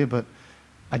Australia, but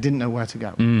I didn't know where to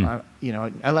go. You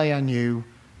know, LA I knew,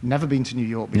 never been to New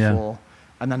York before,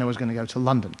 and then I was going to go to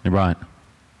London. Right.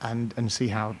 And see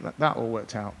how that all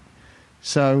worked out.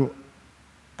 So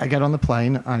I get on the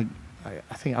plane.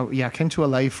 I came to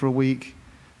LA for a week.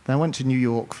 Then I went to New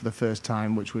York for the first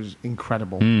time, which was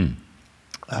incredible.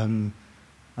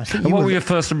 I think and what were your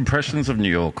first impressions of New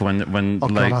York when Oh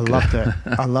God, I loved it.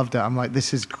 I loved it. I'm like,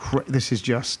 this is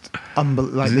just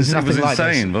unbelievable. Like, there's nothing like this. It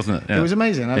was insane, wasn't it? Yeah. It was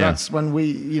amazing. And that's when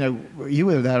you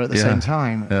were there at the same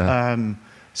time. Yeah.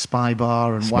 Spy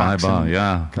Bar and Spy Wax. Bar, and,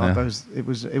 yeah. God, it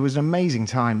was an amazing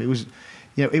time. It was,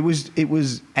 you know, it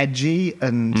was edgy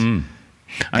and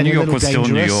New York was still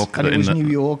New York, and it was New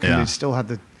York, and it still had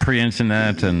the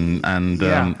pre-internet and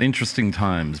interesting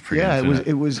times. Pre-internet.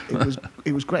 Yeah,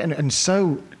 it was great, and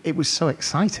so it was so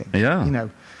exciting. Yeah, you know,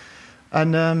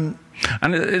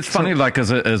 and it's funny, like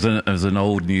as an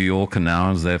old New Yorker now,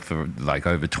 I was there for like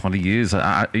over 20 years.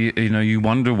 You know, you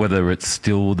wonder whether it's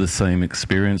still the same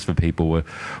experience for people.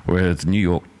 Whereas New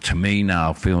York, to me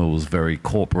now, feels very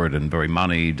corporate and very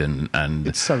moneyed, and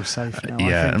it's so safe now.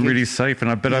 Yeah, and really safe.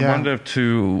 And I wonder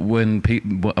too when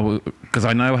people, because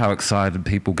I know how excited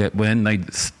people get when they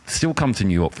still come to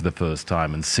New York for the first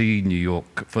time and see New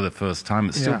York for the first time.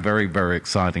 It's still a very, very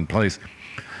exciting place.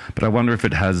 But I wonder if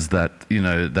it has that, you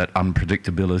know, that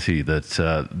unpredictability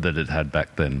that it had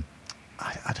back then.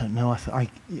 I don't know. I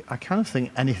kind of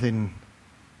think anything,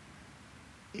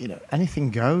 you know, anything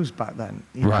goes back then.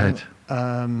 Right.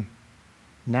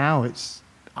 Now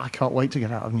I can't wait to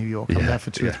get out of New York. I'm there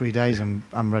for 2 or 3 days and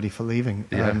I'm ready for leaving.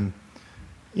 Yeah.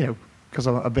 You know, because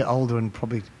I'm a bit older and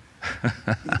probably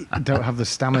don't have the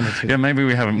stamina to. Yeah, maybe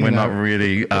we're not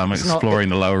really exploring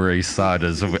the Lower East Side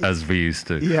as we used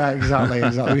to. Yeah, exactly.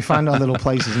 We find our little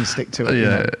places and stick to it.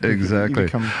 Yeah, exactly.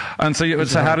 And so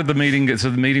how did the meeting get? So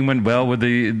the meeting went well with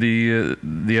the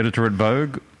editor at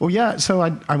Vogue? Well, yeah. So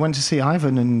I went to see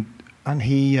Ivan and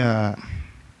he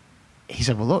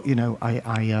said, well, look, you know,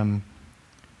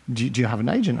 do you have an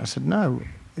agent? I said, no.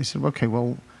 He said, okay,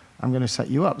 well, I'm going to set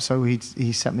you up. So he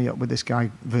set me up with this guy,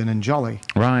 Vernon Jolly.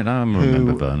 Right, I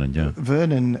remember Vernon, yeah.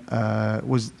 Vernon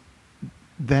was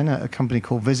then at a company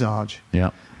called Visage.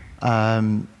 Yeah.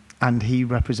 And he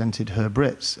represented Herb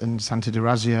Ritts and Santa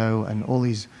D'Orazio and all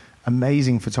these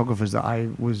amazing photographers that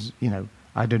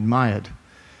I'd admired.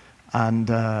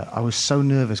 And I was so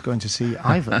nervous going to see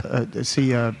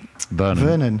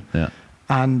Vernon. Yeah.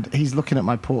 And he's looking at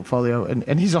my portfolio,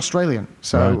 and he's Australian.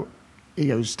 So he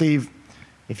goes, Steve,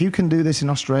 if you can do this in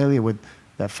Australia with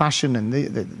their fashion and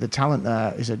the talent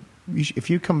there, he said, if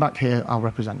you come back here, I'll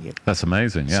represent you. That's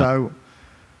amazing, yeah. So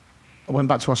I went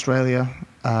back to Australia.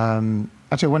 Actually,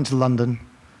 I went to London,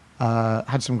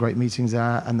 had some great meetings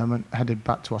there, and then headed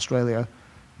back to Australia,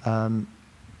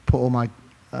 put all my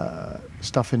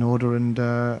stuff in order, and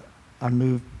I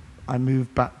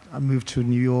moved back. I moved to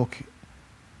New York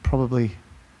probably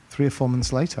 3 or 4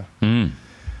 months later.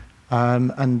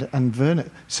 And Vernon.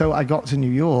 So I got to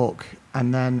New York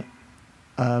and then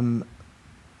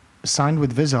signed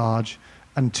with Visage,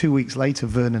 and 2 weeks later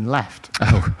Vernon left.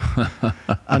 Oh.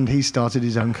 And he started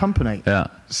his own company. Yeah.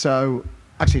 So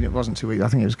actually it wasn't 2 weeks, I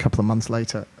think it was a couple of months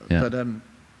later. Yeah. But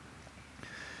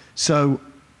so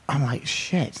I'm like,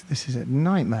 shit, this is a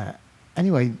nightmare.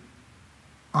 Anyway,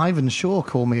 Ivan Shaw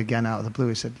called me again out of the blue.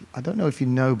 He said, I don't know if you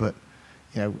know, but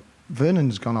you know,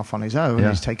 Vernon's gone off on his own. Yeah.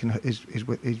 He's taken.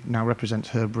 He now represents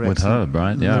Herb Ritts. With Herb,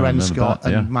 right? Yeah. Loren Scott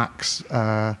that, yeah. and Max.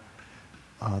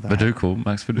 Viducal,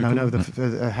 Max Viducal? No,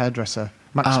 the hairdresser.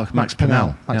 Max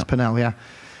Pinnell. Max Pinnell, yeah.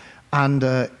 And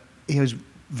he goes,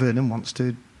 Vernon wants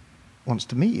to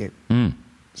meet you. Mm.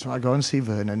 So I go and see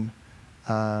Vernon,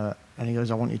 and he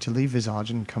goes, I want you to leave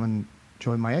Visage and come and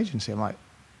join my agency. I'm like,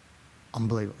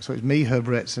 unbelievable. So it's me, Herb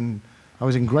Ritts, and I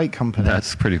was in great company.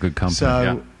 That's pretty good company. So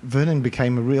yeah. Vernon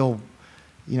became a real,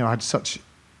 you know, I had such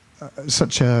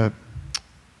a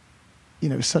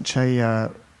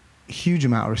huge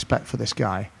amount of respect for this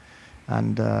guy,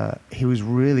 and he was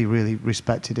really, really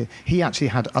respected. He actually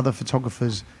had other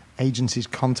photographers agencies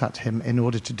contact him in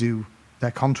order to do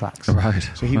their contracts. Right.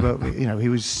 So he wrote, he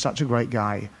was such a great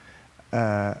guy,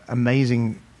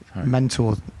 amazing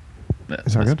mentor. Yeah,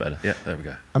 Is that that's good? better. Yeah, there we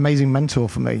go. Amazing mentor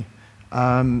for me.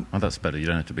 Oh, that's better. You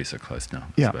don't have to be so close now.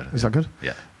 That's Yeah, better. is that good?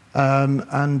 Yeah.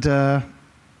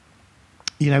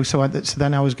 So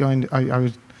then I was going. I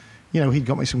was, he'd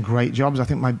got me some great jobs. I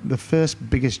think the first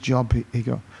biggest job he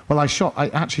got. Well, I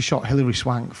actually shot Hilary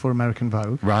Swank for American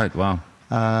Vogue. Right. Wow.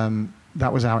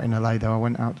 That was out in LA, though. I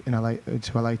went out in LA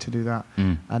to LA to do that,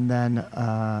 and then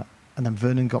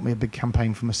Vernon got me a big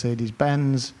campaign for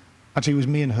Mercedes-Benz. Actually, it was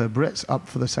me and Herb Ritts up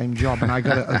for the same job, and I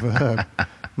got it over Herb.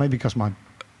 Maybe because my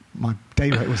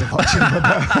day rate was a lot cheaper.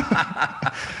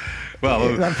 But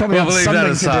Well, that probably we'll had leave something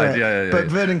that aside. to do it. Yeah. But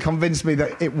Vernon convinced me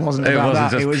that it wasn't It about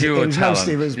wasn't that. just pure talent.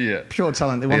 Mostly, it was pure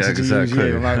talent. They wanted to use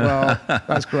you. I'm like, well,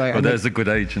 that's great. Well, there's a good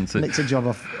agency. Nicked a job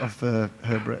off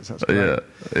Herb Ritts. That's great.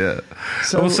 Yeah.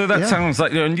 So that sounds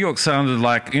like, New York sounded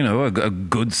like, a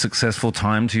good, successful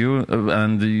time to you,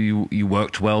 and you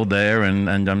worked well there,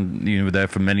 and you were there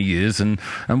for many years. And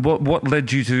what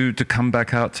led you to come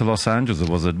back out to Los Angeles?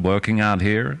 Was it working out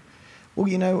here?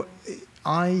 Well,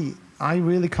 I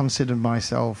really considered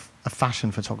myself a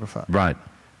fashion photographer. Right.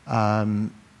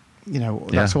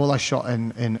 That's all I shot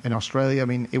in Australia. I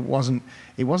mean, it wasn't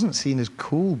seen as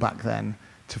cool back then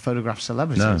to photograph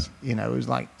celebrities. No. It was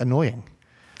like annoying.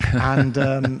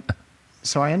 And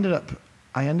so I ended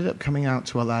up coming out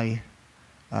to LA,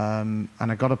 and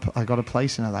I got a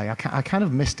place in LA. I kind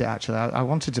of missed it, actually. I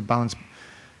wanted to balance,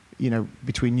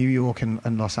 between New York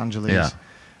and Los Angeles,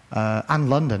 and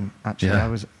London.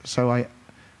 Actually,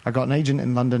 I got an agent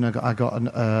in London. I got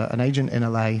an agent in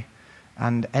LA,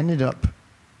 and ended up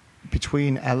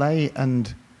between LA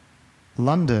and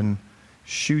London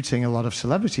shooting a lot of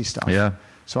celebrity stuff. Yeah.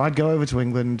 So I'd go over to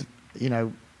England,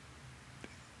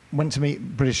 went to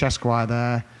meet British Esquire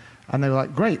there, and they were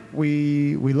like, "Great,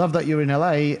 we love that you're in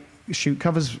LA. Shoot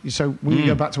covers. So will you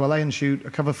go back to LA and shoot a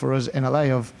cover for us in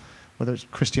LA of whether it's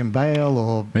Christian Bale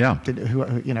or there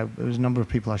was a number of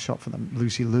people I shot for them.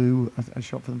 Lucy Liu, I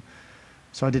shot for them.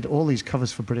 So I did all these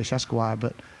covers for British Esquire,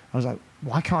 but I was like,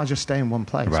 why can't I just stay in one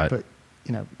place? Right. But,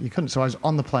 you couldn't. So I was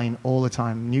on the plane all the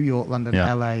time, New York, London,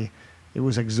 LA. It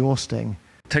was exhausting.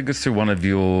 Take us through one of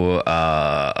your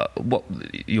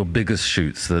biggest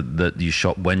shoots that you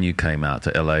shot when you came out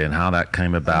to LA, and how that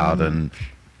came about. And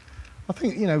I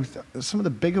think, some of the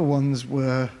bigger ones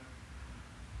were,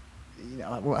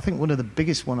 I think one of the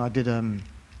biggest one I did,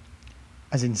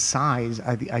 as in size,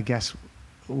 I guess,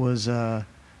 was...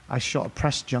 I shot a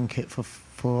press junket for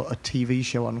a TV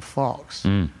show on Fox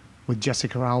with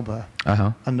Jessica Alba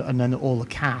and then all the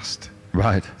cast.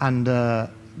 Right. And there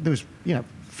was,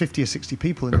 50 or 60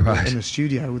 people in the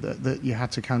studio that you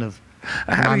had to kind of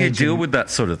How do you deal with that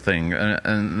sort of thing?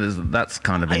 And that's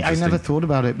kind of interesting. I never thought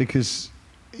about it because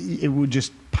it would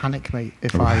just panic me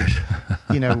if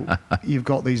you've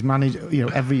got these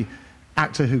every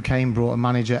actor who came brought a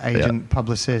manager, agent,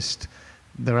 publicist,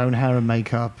 their own hair and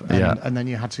makeup, and then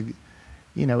you had to,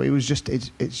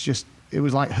 it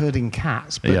was like herding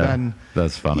cats. But then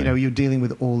that's funny. You're dealing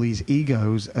with all these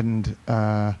egos, and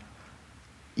I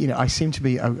seem to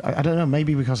be. I don't know.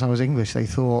 Maybe because I was English, they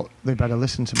thought they better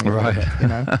listen to me. Right. A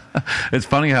bit, It's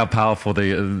funny how powerful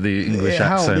the English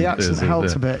accent is. The accent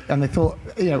helped a bit, and they thought,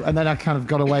 and then I kind of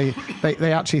got away.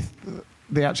 They actually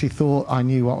thought I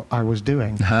knew what I was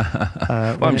doing.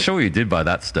 Well, I'm sure you did by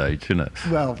that stage,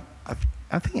 Well,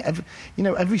 I think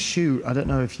every shoot. I don't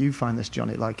know if you find this,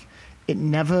 Johnny. Like, it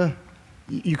never.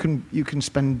 You can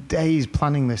spend days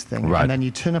planning this thing, and then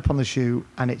you turn up on the shoot,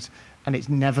 and it's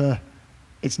never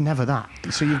that.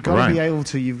 So you've got to be able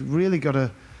to. You've really got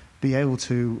to be able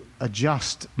to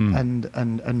adjust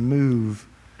and move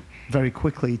very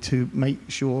quickly to make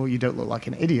sure you don't look like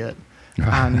an idiot.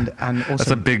 And also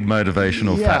that's a big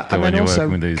motivational factor when you're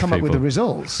working with these people. Come up with the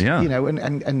results.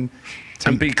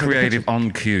 And be creative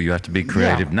on cue. You have to be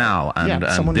creative now, and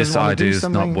this idea is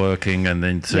not working, and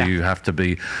then so you have to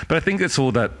be. But I think it's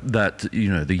all that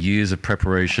the years of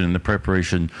preparation and the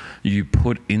preparation you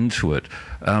put into it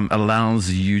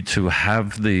allows you to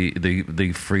have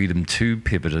the freedom to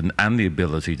pivot and the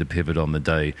ability to pivot on the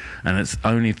day. And it's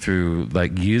only through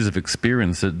years of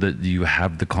experience that you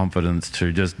have the confidence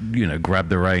to just grab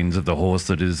the reins of the horse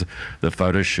that is the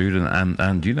photo shoot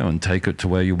and take it to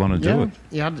where you want to do it.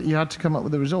 You had to come up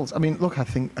with the results. I mean, look, I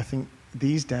think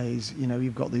these days,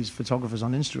 you've got these photographers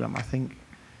on Instagram. I think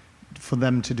for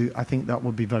them to do, I think that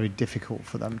would be very difficult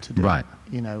for them to do. Right.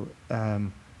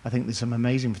 I think there's some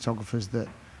amazing photographers, that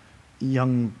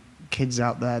young kids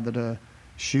out there that are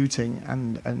shooting,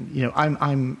 and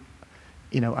I'm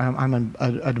an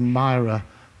admirer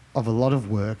of a lot of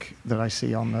work that I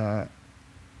see on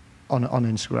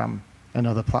Instagram and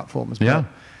other platforms. Yeah.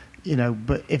 But,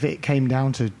 but if it came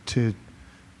down to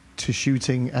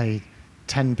shooting a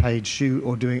 10-page shoot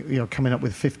or doing, coming up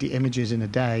with 50 images in a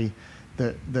day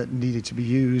that needed to be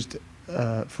used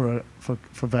for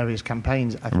various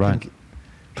campaigns, I think.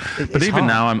 But even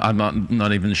now, I'm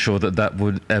not even sure that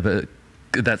would ever.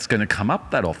 That's going to come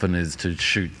up that often, is to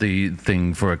shoot the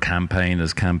thing for a campaign,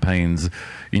 as campaigns,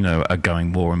 are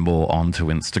going more and more onto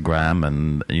Instagram,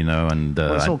 and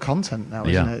well, it's all content now,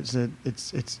 isn't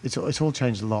it? It's all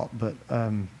changed a lot, but.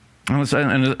 And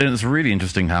it's really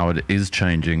interesting how it is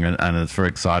changing, and it's very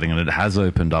exciting, and it has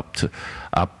opened up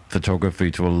photography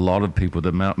to a lot of people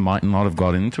that might not have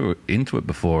got into it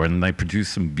before, and they produce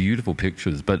some beautiful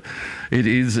pictures. But it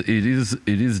is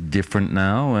different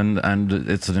now, and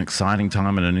it's an exciting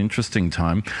time and an interesting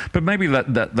time. But maybe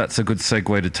that's a good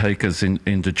segue to take us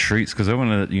into Treats, because I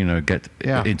want to get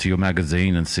into your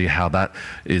magazine and see how that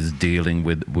is dealing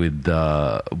with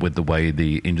the way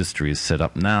the industry is set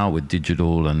up now, with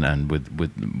digital and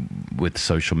with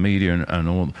social media and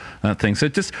all that thing. So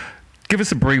just give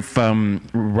us a brief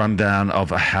rundown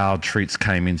of how Treats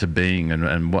came into being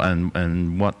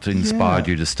and what inspired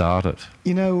you to start it.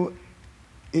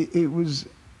 It was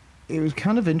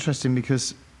kind of interesting,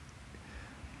 because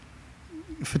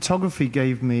photography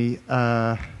gave me,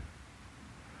 I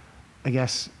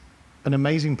guess, an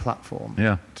amazing platform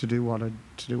to do what I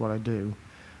do.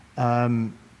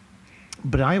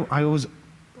 But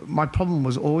my problem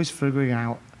was always figuring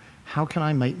out, how can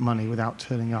I make money without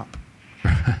turning up?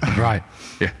 Right.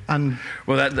 Yeah. And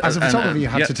as a photographer, you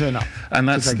had to turn up. And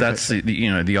that's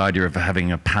the idea of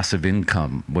having a passive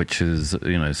income, which is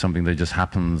something that just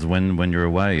happens when you're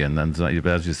away. And then,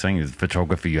 as you're saying,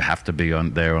 photography, you have to be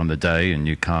there on the day, and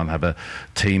you can't have a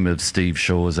team of Steve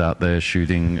Shaws out there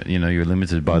shooting. You're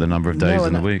limited by the number of days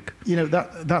in the week.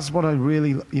 That's what I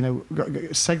really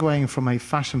segueing from a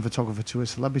fashion photographer to a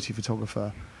celebrity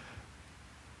photographer.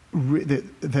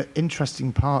 The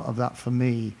interesting part of that for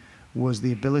me was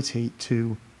the ability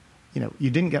to, you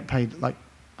didn't get paid, like,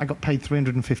 I got paid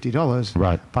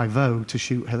 $350 by Vogue to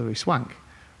shoot Hilary Swank,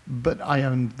 but I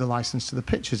owned the license to the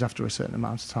pictures after a certain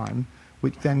amount of time,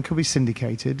 which then could be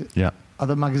syndicated. Yeah.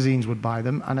 Other magazines would buy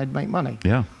them, and I'd make money.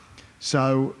 Yeah.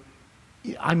 So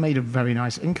I made a very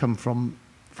nice income from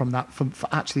that, for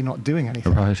actually not doing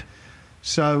anything. Right.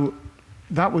 So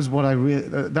that was what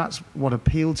that's what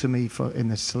appealed to me in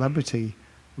the celebrity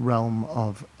realm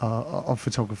of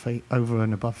photography over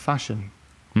and above fashion.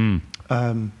 I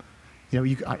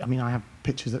have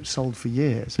pictures that sold for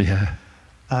years. Yeah.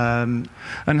 And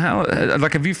how,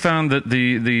 have you found that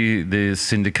the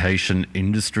syndication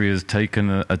industry has taken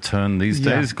a turn these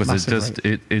days? Because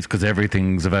it's because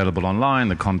everything's available online.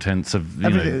 The contents of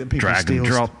drag and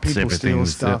drop, people steal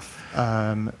stuff.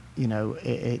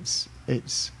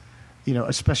 It's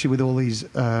especially with all these.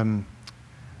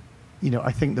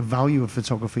 I think the value of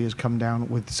photography has come down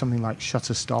with something like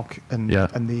Shutterstock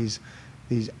and these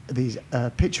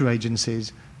picture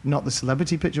agencies, not the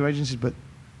celebrity picture agencies, but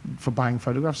for buying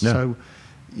photographs. Yeah. So,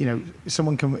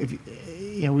 someone can,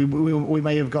 we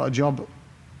may have got a job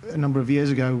a number of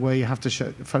years ago where you have to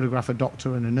photograph a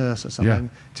doctor and a nurse or something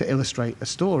to illustrate a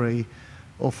story,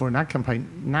 or for an ad campaign.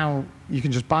 Now you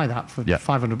can just buy that for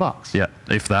 $500. Yeah,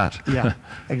 if that. Yeah,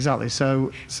 exactly.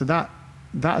 So that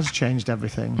has changed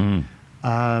everything.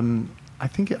 I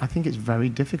think it's very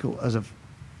difficult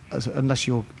unless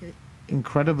you're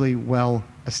incredibly well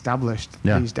established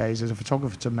these days as a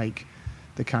photographer to make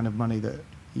the kind of money that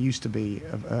used to be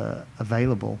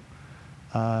available.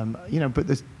 But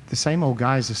the same old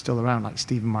guys are still around, like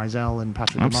Stephen Meisel and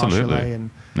Patrick Demarchelier and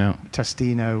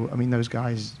Testino. I mean, those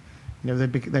guys,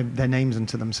 they're names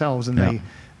unto themselves, and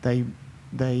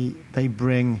they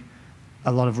bring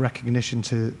a lot of recognition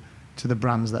to the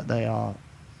brands that they are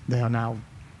now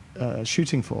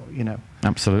shooting for.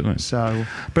 Absolutely. So,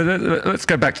 but let's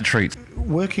go back to Treats.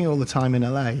 Working all the time in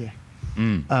LA,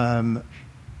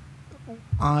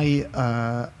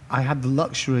 I had the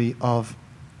luxury of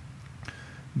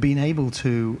being able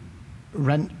to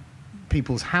rent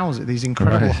people's houses, these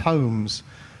incredible homes,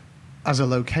 as a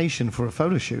location for a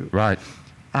photo shoot. Right.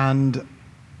 And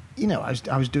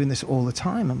I was doing this all the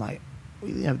time. I'm like,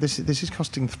 this is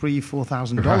costing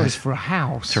 $3,000-$4,000 for a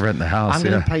house. To rent the house. I'm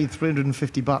going to pay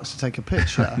 $350 to take a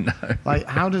picture. No. Like,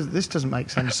 this doesn't make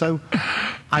sense. So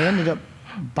I ended up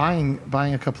buying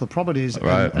a couple of properties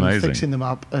and fixing them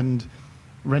up and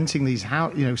renting these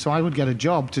houses. So I would get a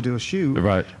job to do a shoot.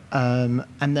 Right. And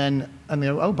they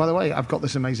go, oh, by the way, I've got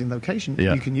this amazing location.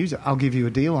 You can use it. I'll give you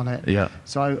a deal on it. Yeah.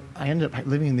 So I ended up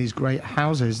living in these great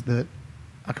houses that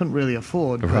I couldn't really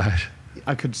afford. Right.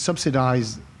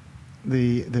 subsidise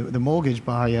the mortgage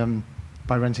by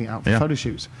renting it out for photo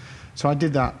shoots. So I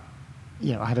did that.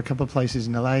 You know, I had a couple of places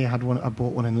in LA. I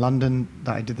bought one in London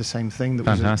that I did the same thing.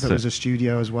 That was a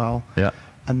studio as well. Yeah.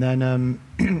 And then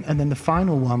and then the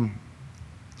final one,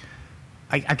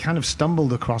 I kind of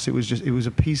stumbled across. It was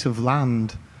a piece of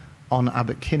land on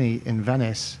Abbot Kinney in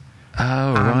Venice.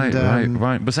 Oh,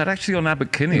 right. Was that actually on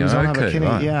Abbot Kinney? It was on Abbot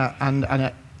Kinney, yeah. And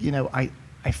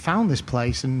I found this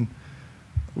place and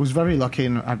was very lucky.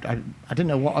 And I didn't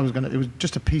know what I was going to. It was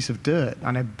just a piece of dirt,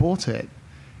 and I bought it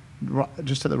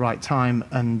just at the right time,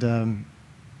 and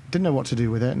didn't know what to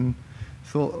do with it, and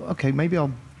thought, okay, maybe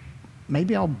I'll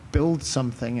build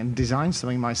something and design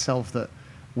something myself that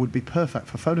would be perfect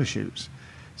for photo shoots.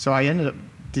 So I ended up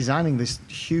designing this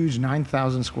huge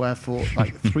 9,000 square foot,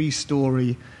 like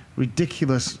 3-story,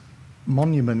 ridiculous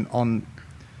monument on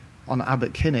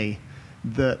Abbot Kinney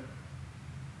that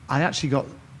I actually got.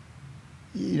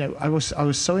 You know, I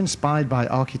was so inspired by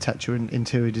architecture and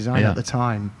interior design at the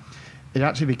time. It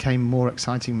actually became more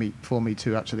exciting for me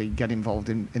to actually get involved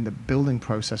in the building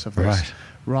process of this,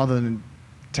 rather than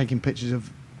taking pictures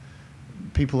of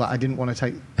people that I didn't want to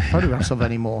take photographs of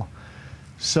anymore.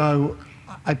 So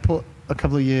I put a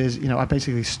couple of years, you know, I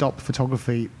basically stopped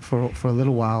photography for a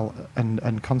little while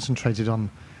and concentrated on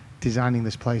designing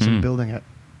this place and building it.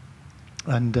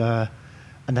 And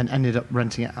then ended up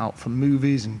renting it out for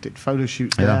movies and did photo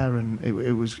shoots there, and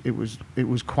it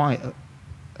was quite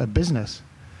a business.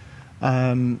 But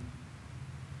and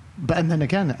then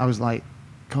again, I was like,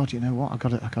 God, you know what? I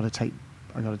got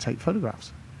to take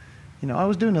photographs. You know, I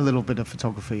was doing a little bit of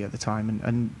photography at the time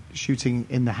and shooting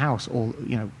in the house.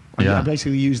 I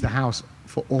basically used the house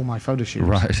for all my photo shoots.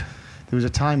 Right. There was a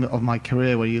time of my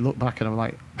career where you look back and I'm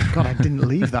like, God, I didn't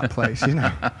leave that place, you know.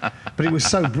 But it was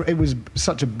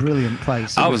such a brilliant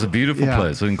place. It was a beautiful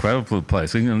place, an incredible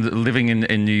place. Living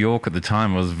in New York at the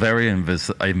time, I was very envious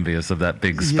of that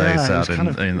big space out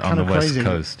on the West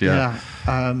Coast. Yeah.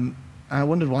 I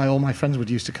wondered why all my friends would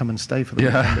used to come and stay for the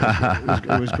weekend.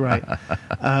 It was great.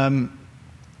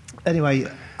 Anyway,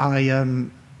 I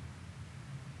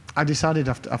decided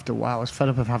after a while, I was fed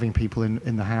up of having people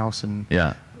in the house and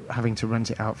having to rent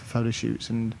it out for photo shoots,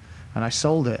 and I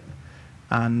sold it,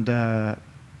 and then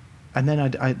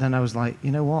I was like,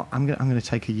 you know what, I'm going to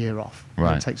take a year off. I'm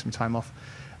going to take some time off,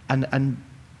 and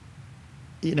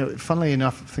you know, funnily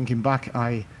enough, thinking back,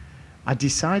 I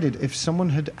decided if someone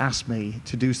had asked me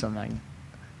to do something,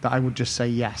 that I would just say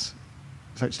yes.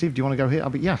 So, Steve, do you want to go here? I'll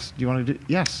be yes. Do you want to do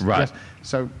yes? Right. Yes.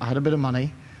 So I had a bit of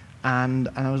money. And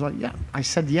I was like, yeah, I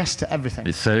said yes to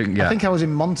everything. So, I think I was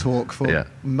in Montauk for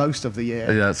most of the year.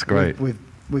 Yeah, that's great.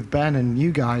 With Ben and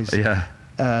you guys at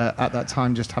that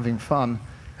time, just having fun.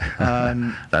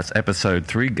 That's episode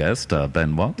 3 guest,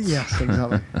 Ben Watts. Yes,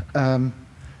 exactly.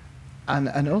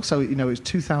 And also, you know, it was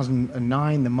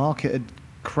 2009. The market had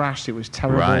crashed. It was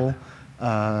terrible.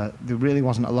 Right. There really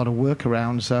wasn't a lot of work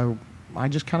around, so I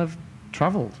just kind of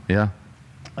traveled. Yeah.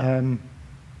 And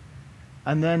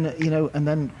then, you know,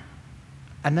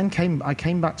 I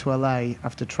came back to LA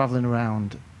after traveling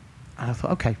around, and I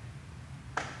thought, okay,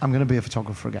 I'm going to be a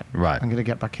photographer again. Right. I'm going to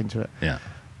get back into it. Yeah.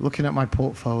 Looking at my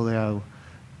portfolio,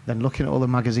 then looking at all the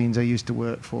magazines I used to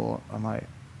work for, I'm like,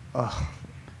 oh,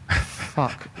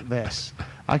 fuck this.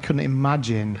 I couldn't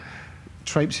imagine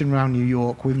traipsing around New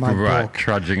York with my book.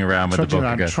 Trudging around with the book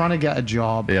again. Trying to get a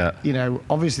job. Yeah. You know,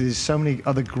 obviously there's so many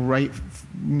other great,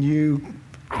 new,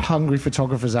 hungry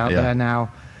photographers out there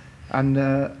now. And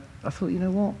I thought, you know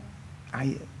what,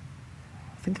 I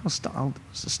think I'll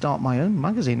start my own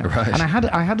magazine. Right. And I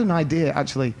had an idea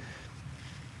actually.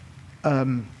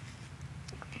 I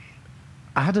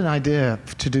had an idea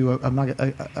to do a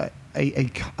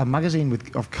magazine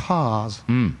of cars,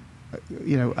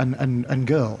 you know, and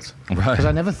girls. Right. Because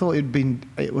I never thought it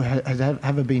had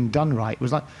ever been done right. It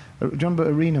was like, do you remember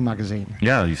Arena magazine?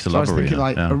 Yeah, I used to love Arena. I was thinking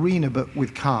like Arena, but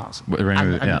with cars.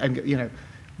 Arena, and you know,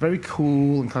 very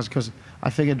cool and classic. Because I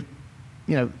figured,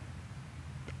 you know,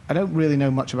 I don't really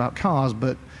know much about cars,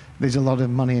 but there's a lot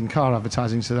of money in car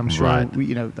advertising, so I'm sure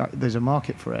you know there's a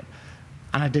market for it.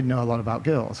 And I didn't know a lot about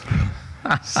girls,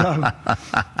 so.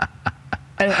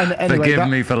 Anyway, Forgive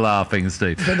me for laughing,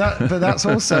 Steve. But that's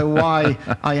also why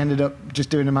I ended up just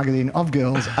doing a magazine of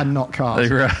girls and not cars.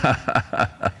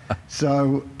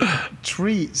 So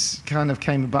Treats kind of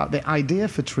came about. The idea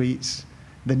for Treats,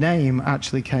 the name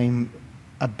actually came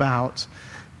about.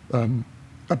 A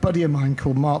buddy of mine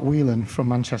called Mark Whelan from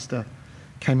Manchester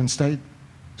came and stayed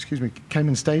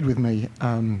with me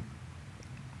a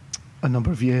number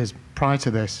of years prior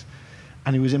to this,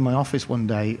 and he was in my office one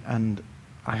day, and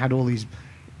I had all these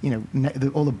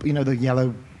all the the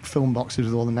yellow film boxes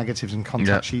with all the negatives and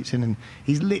contact sheets in, and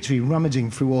he's literally rummaging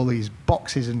through all these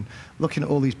boxes and looking at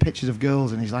all these pictures of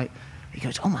girls, and he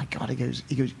goes, oh my God, he goes,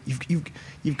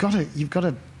 you've got to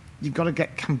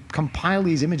compile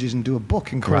these images and do a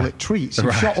book and call it Treats.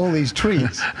 You've shot all these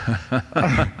treats.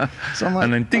 So I'm like,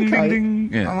 and then ding, ding,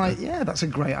 ding. Yeah. I'm like, yeah, that's a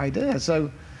great idea.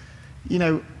 So,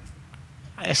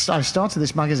 I started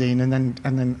this magazine, and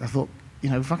then I thought,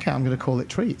 fuck it, I'm going to call it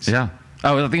Treats. Yeah.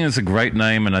 Oh, I think it's a great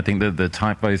name, and I think that the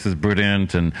typeface is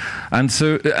brilliant, and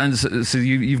so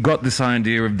you've got this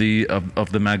idea of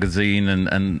the magazine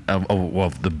and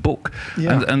of the book,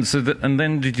 and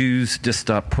then did you just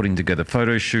start putting together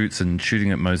photo shoots and shooting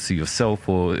it mostly yourself,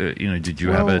 or did you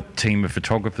have a team of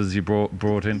photographers you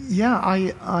brought in? Yeah,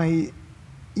 I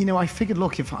figured,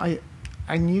 look, if I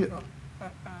knew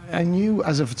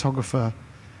as a photographer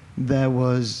there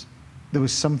was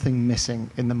something missing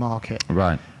in the market,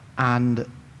 right? And,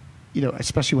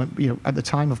 especially when, at the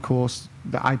time, of course,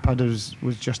 the iPad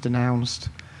was just announced.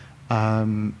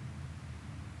 It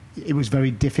was very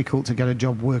difficult to get a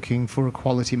job working for a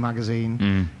quality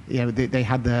magazine. They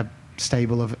had their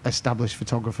stable of established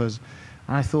photographers.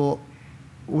 And I thought,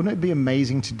 wouldn't it be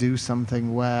amazing to do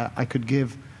something where I could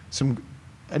give an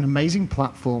amazing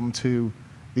platform to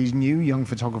these new young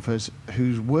photographers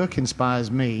whose work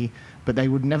inspires me, but they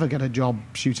would never get a job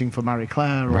shooting for Marie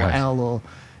Claire or Elle or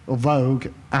Vogue,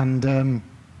 and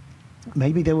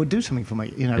maybe they would do something for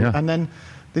me, And then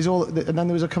there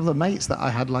was a couple of mates that I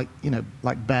had, like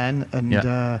Ben, and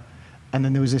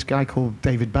then there was this guy called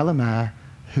David Bellemare,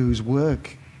 whose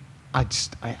work I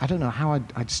don't know how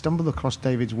I'd stumbled across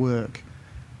David's work.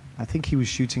 I think he was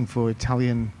shooting for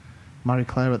Italian Marie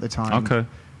Claire at the time. Okay.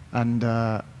 And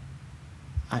I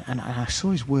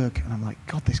saw his work, and I'm like,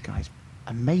 God, this guy's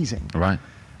amazing. Right.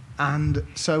 And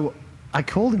so I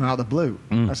called him out of the blue.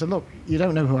 I said, look, you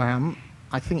don't know who I am.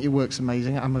 I think your work's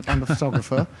amazing. I'm a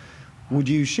photographer. Would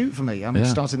you shoot for me? I'm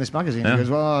starting this magazine. He goes,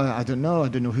 well, I don't know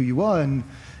who you are. And,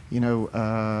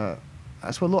 I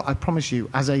said, well, look, I promise you,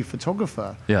 as a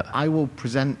photographer, I will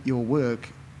present your work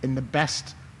on the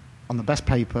best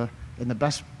paper, in the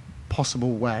best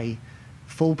possible way,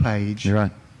 full page. You're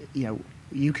right.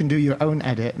 You can do your own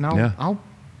edit, and I'll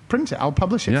print it. I'll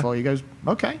publish it for you. He goes,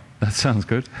 okay. That sounds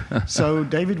good. So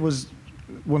David was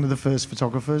one of the first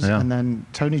photographers, and then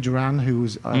Tony Duran, who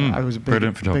was I was a big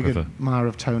admirer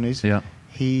of Tony's. Yeah.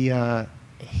 He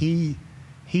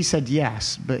said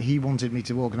yes, but he wanted me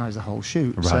to organise the whole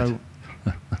shoot. Right. So,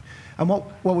 and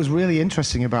what was really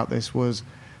interesting about this was,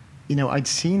 I'd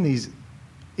seen these.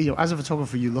 As a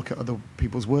photographer, you look at other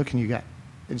people's work and you get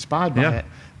inspired by it.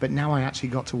 But now I actually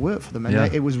got to work for them,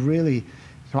 and it was really.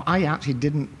 So I actually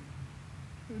didn't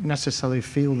necessarily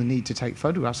feel the need to take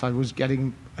photographs. I was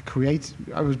getting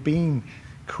I was being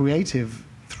creative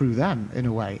through them in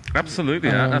a way. Absolutely,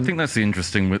 I think that's the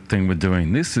interesting thing we're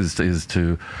doing. This is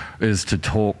to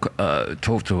talk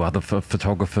to other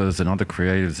photographers and other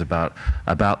creatives about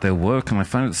their work, and I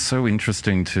find it so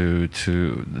interesting to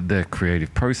their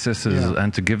creative processes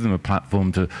and to give them a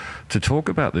platform to talk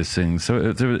about these things. So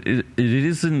it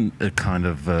isn't a kind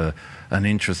of an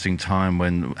interesting time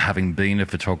when, having been a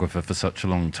photographer for such a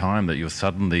long time, that you're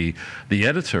suddenly the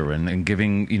editor and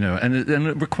giving, and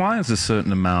it requires a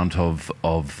certain amount of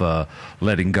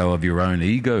letting go of your own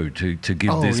ego to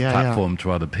give this platform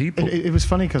to other people. It was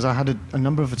funny because I had a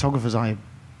number of photographers I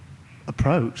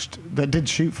approached that did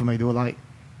shoot for me. They were like,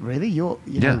 really? You're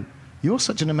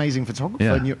such an amazing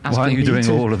photographer. And you're asking Why are you doing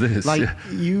to, all of this? Like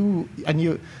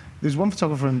there's one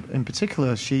photographer in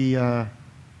particular,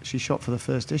 she shot for the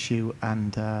first issue,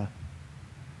 and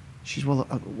she's, well,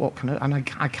 what can I... And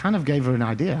I kind of gave her an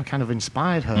idea. I kind of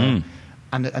inspired her.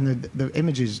 And the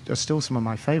images are still some of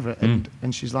my favorite.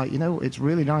 And she's like, it's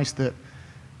really nice that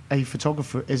a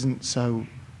photographer isn't so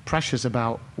precious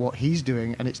about what he's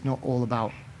doing, and it's not all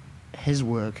about his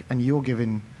work, and you're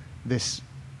giving this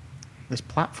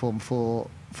platform for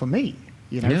me.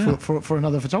 For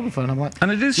another photographer. And I'm like...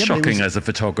 And it is shocking as a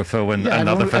photographer when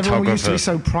another photographer... Everyone used to be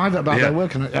so private about their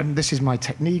work, and this is my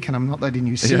technique, and I'm not letting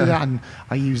you see that, and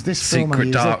I use this film...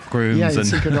 Secret dark rooms. Yeah,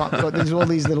 secret dark... There's all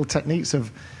these little techniques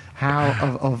of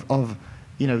how...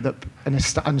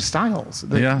 and styles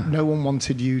that no one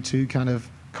wanted you to kind of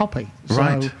copy.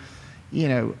 Right. So,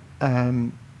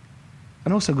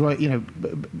 and also,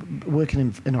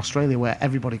 working in Australia where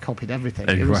everybody copied everything.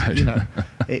 It was,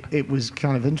 it was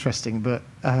kind of interesting. But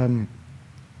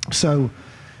so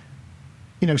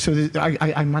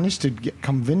I managed to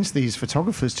convince these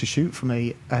photographers to shoot for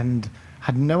me, and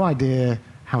had no idea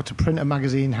how to print a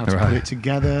magazine, how to put it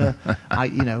together.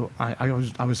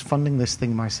 I was funding this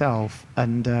thing myself,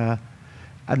 and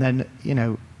then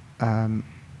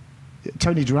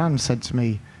Tony Duran said to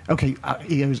me, okay,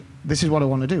 he goes, this is what I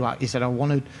want to do. He said, I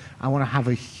want to have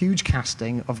a huge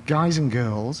casting of guys and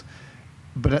girls,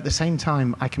 but at the same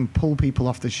time, I can pull people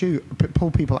off the shoot, pull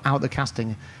people out the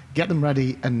casting, get them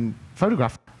ready and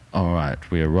photograph. All right,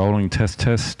 we are rolling. Test.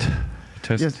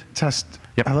 Yes, test.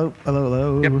 Yep.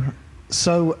 Hello. Yep.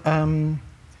 So,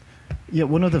 yeah,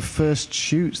 one of the first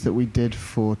shoots that we did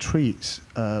for Treats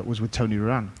was with Tony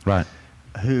Duran. Right.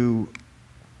 Who,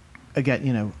 again,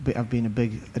 you know, I've been a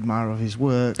big admirer of his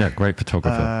work. Yeah, great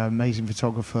photographer. Amazing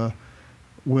photographer.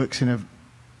 Works in a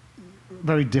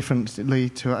very differently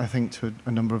to, I think, to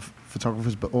a number of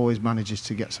photographers, but always manages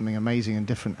to get something amazing and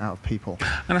different out of people.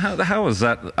 And how is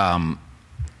that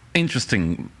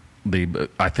interesting?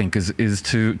 I think is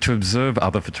to observe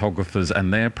other photographers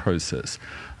and their process,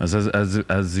 as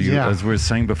we were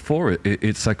saying before.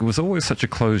 It's like it was always such a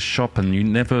closed shop, and you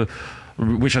never.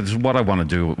 Which is what I want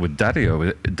to do with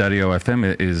Daddio. Daddio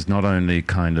FM is not only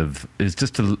is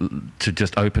just to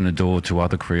just open a door to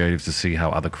other creatives to see how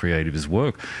other creatives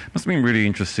work. It must have been really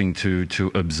interesting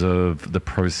to observe the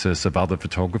process of other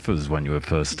photographers when you were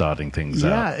first starting things out.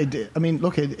 Yeah, it did. I mean,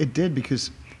 look, it did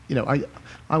because, you know,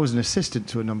 I was an assistant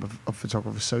to a number of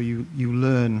photographers, so you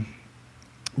learn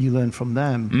from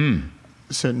them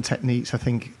certain techniques. I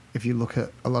think if you look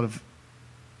at a lot of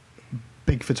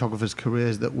big photographers'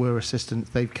 careers that were assistants,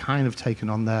 they've kind of taken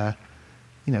on they've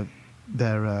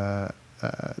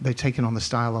taken on the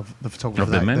style of the photographer, of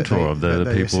the mentor, of the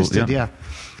people. Assisted, yeah.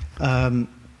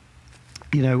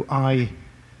 You know, I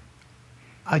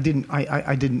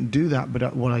didn't do that,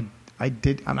 but what I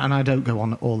did, and I don't go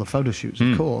on all the photo shoots,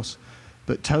 of course,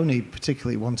 but Tony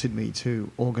particularly wanted me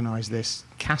to organise this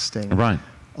casting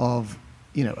of,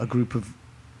 you know, a group of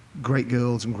great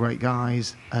girls and great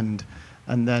guys, and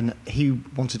then he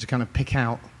wanted to kind of pick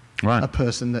out a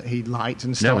person that he liked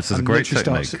and start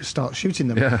shooting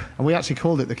them. Yeah. And we actually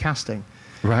called it the casting.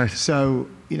 Right. So,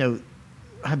 you know,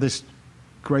 had this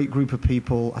great group of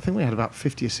people. I think we had about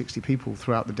 50 or 60 people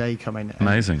throughout the day come in.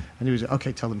 Amazing. And he was,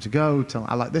 okay, tell them to go. Tell them,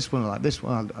 I like this one, I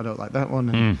don't like that one.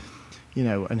 And, you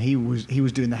know, and he was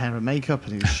doing the hair and makeup,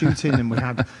 and he was shooting, and we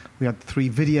had 3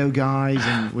 video guys,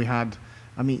 and we had,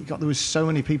 I mean, God, there was so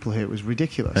many people here, it was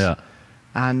ridiculous. Yeah.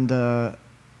 And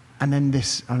then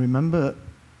this, I remember,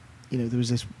 you know, there was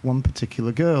this one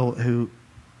particular girl who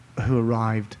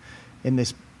arrived in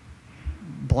this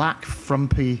black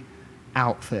frumpy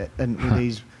outfit and with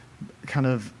these kind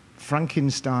of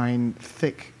Frankenstein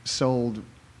thick-soled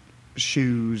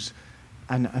shoes,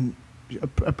 and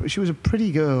she was a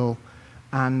pretty girl,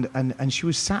 and she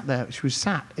was sat there. She was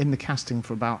sat in the casting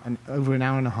for about over an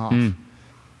hour and a half,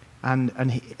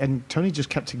 and Tony just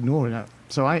kept ignoring her.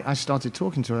 So I started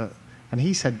talking to her, and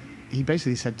he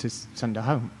basically said to send her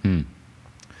home.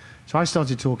 So I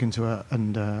started talking to her,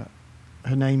 and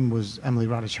her name was Emily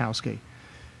Ratajkowski.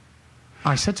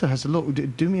 I said to her, I said, look,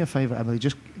 do me a favour, Emily,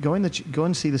 just go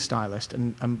and see the stylist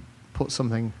and put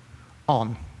something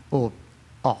on or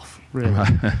off, really.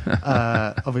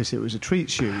 Obviously, it was a treat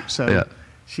shoot. So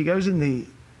she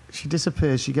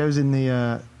disappears. She goes in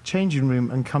the changing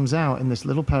room and comes out in this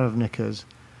little pair of knickers,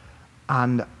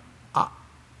 and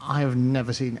I have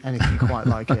never seen anything quite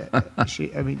like it.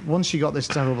 I mean, once she got this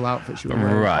terrible outfit, she was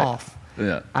wearing off.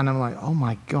 Yeah. And I'm like, oh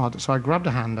my God. So I grabbed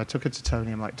her hand, I took her to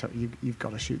Tony, I'm like, you've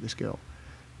got to shoot this girl.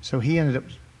 So he ended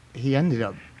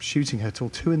up shooting her till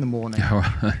 2 a.m.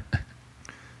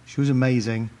 She was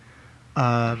amazing.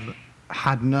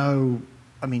 Had no,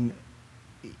 I mean,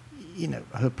 you know,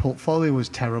 her portfolio was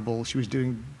terrible. She was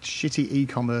doing shitty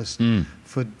e-commerce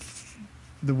for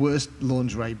the worst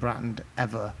lingerie brand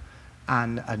ever,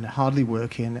 and hardly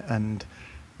working. And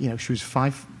you know, she was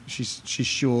she's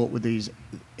short with these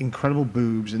incredible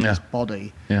boobs and this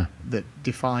body that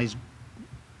defies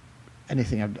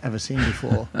anything I've ever seen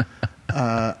before.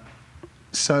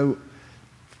 So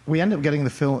we end up getting the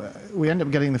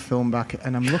film back,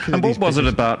 and I'm looking. And what was it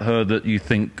about her that you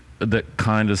think that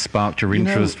kind of sparked your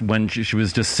interest when she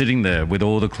was just sitting there with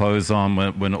all the clothes on,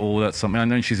 when all that something? I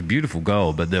know she's a beautiful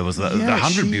girl, but there was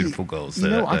 100 beautiful girls there.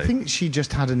 You know, I think she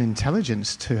just had an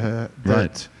intelligence to her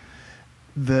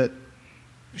that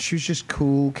she was just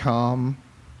cool, calm,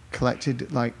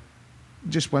 collected, like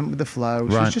just went with the flow.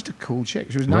 She was just a cool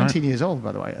chick. She was 19 years old,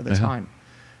 by the way, at the time,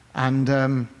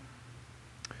 and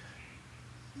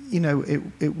you know,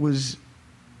 it was,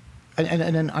 and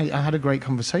then I had a great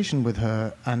conversation with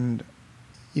her, and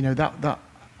you know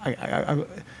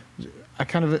I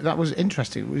kind of, that was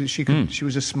interesting. She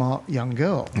was a smart young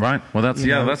girl. Right. Well,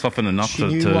 that's often enough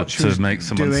to make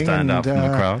someone stand out from the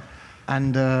crowd.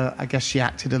 And I guess she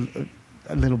acted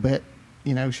a little bit.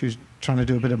 You know, she was trying to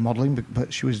do a bit of modelling,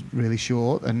 but she was really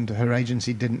short, and her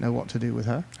agency didn't know what to do with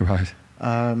her. Right.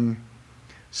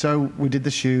 So we did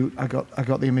the shoot. I got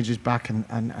the images back, and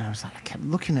I was like, I kept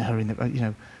looking at her in the,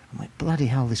 I'm like, bloody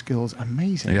hell, this girl's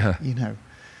amazing. Yeah.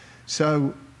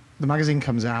 So the magazine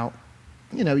comes out.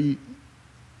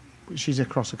 She's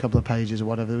across a couple of pages or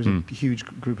whatever. There was a huge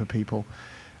group of people,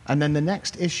 and then the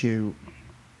next issue,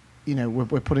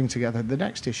 we're putting together the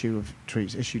next issue of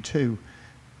Treats, issue 2,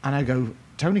 and I go.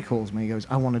 Tony calls me. He goes,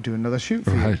 I want to do another shoot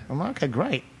for you. I'm like, okay,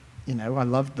 great. I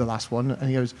loved the last one, and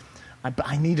he goes. But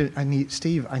I need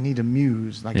Steve. I need a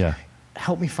muse.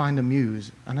 Help me find a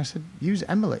muse. And I said, use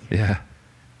Emily. Yeah.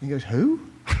 And he goes, who?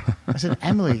 I said,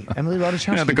 Emily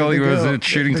Ratajkowski. Yeah, the girl you were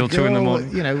shooting till 2 in the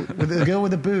morning. With the girl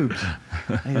with the boobs.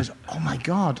 And he goes, oh my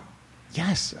God,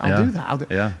 yes, I'll do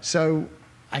that. Yeah. So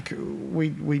we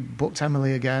booked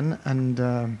Emily again, and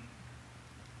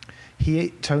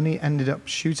Tony ended up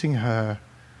shooting her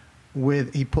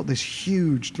with. He put this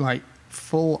huge,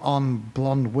 full-on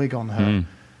blonde wig on her.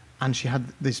 And she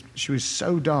had this. She was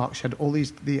so dark. She had all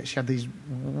these. She had these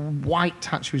white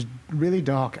tan. She was really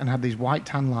dark and had these white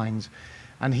tan lines.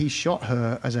 And he shot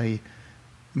her as a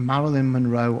Marilyn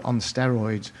Monroe on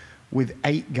steroids with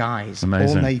 8 guys,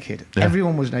 amazing. All naked. Yeah.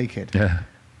 Everyone was naked. Yeah.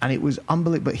 And it was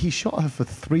unbelievable. But he shot her for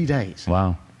 3 days.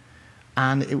 Wow.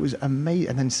 And it was amazing.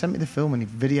 And then sent me the film, and he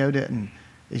videoed it, and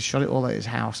he shot it all at his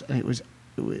house, and it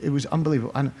was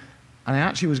unbelievable. And I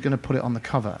actually was going to put it on the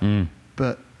cover.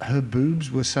 But her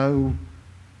boobs were so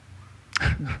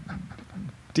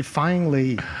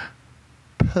defyingly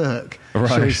perk,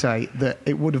 shall we say, that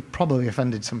it would have probably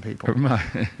offended some people. And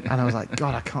I was like,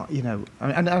 God, I can't,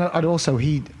 And I'd also,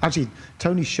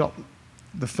 Tony shot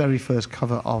the very first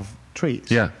cover of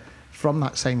Treats from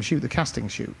that same shoot, the casting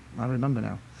shoot. I remember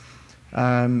now.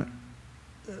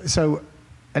 So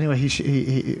anyway, he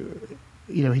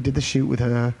did the shoot with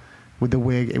her. With the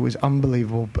wig, it was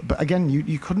unbelievable. But again,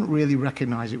 you couldn't really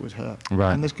recognize it was her.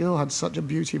 Right. And this girl had such a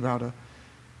beauty about her.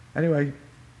 Anyway,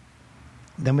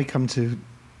 then we come to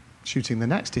shooting the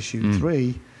next issue,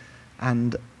 3,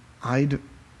 and I'd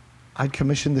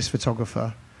commissioned this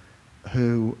photographer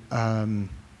who I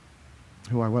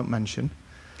won't mention,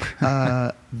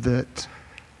 that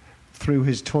threw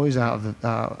his toys out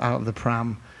of the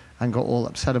pram and got all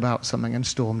upset about something and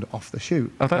stormed off the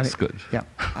shoot. Oh, that's good. Yeah,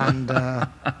 and.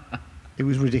 It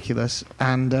was ridiculous,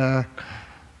 and I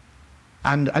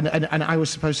was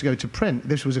supposed to go to print.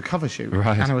 This was a cover shoot,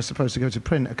 right. And I was supposed to go to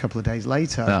print a couple of days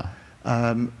later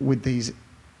with these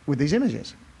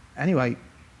images. Anyway,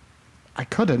 I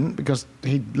couldn't because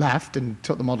he'd left and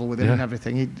took the model with him and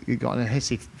everything. He'd got in a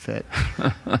hissy fit.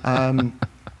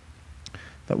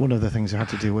 That one of the things I had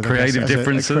to deal with. Creative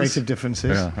differences. Creative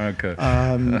differences.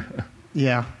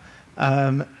 Yeah.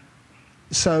 Okay.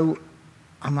 So.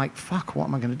 I'm like, fuck, what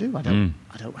am I going to do? I don't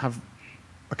have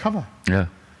a cover. Yeah.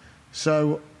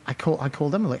 So I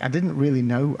called Emily. I didn't really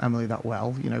know Emily that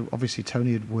well. Obviously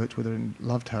Tony had worked with her and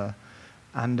loved her.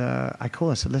 And I called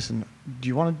her. I said, listen, do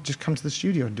you want to just come to the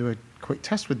studio and do a quick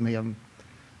test with me on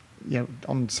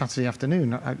Saturday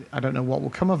afternoon? I don't know what will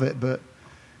come of it, but,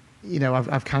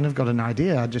 I've kind of got an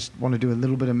idea. I just want to do a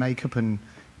little bit of makeup and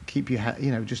keep your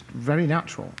hair, just very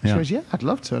natural. Yeah. She goes, yeah, I'd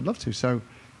love to. So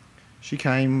she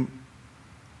came...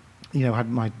 had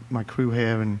my crew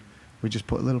here, and we just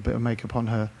put a little bit of makeup on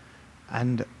her,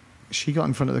 and she got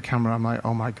in front of the camera. I'm like,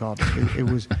 oh my God, it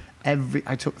was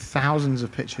I took thousands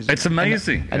of pictures. It's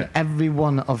amazing. And every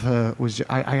one of her was,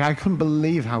 I couldn't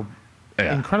believe how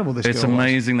incredible this girl was. It's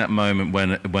amazing that moment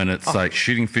when it's like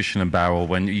shooting fish in a barrel,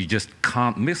 when you just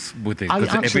can't miss with it,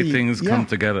 because everything's come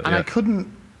together. And I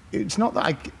couldn't, it's not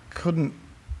that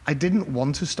I didn't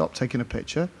want to stop taking a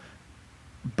picture,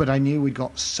 but I knew we'd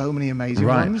got so many amazing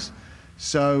ones.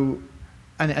 So,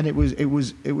 and it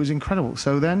was incredible.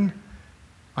 So then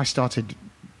I started.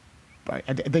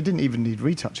 They didn't even need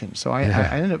retouching. So I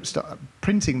ended up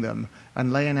printing them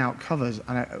and laying out covers.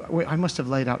 And I must have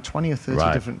laid out 20 or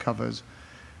 30 different covers.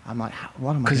 I'm like,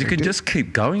 what am I going to do? Because you can just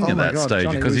keep going at that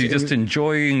stage, because you're just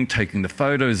enjoying taking the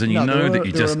photos, and that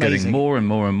you're just getting more and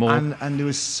more and more. And there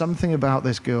was something about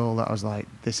this girl that I was like,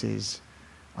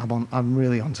 I'm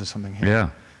really onto something here. Yeah.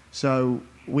 So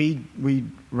we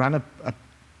ran a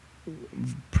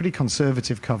pretty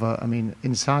conservative cover. I mean,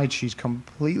 inside she's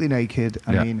completely naked.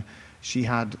 I mean, she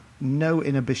had no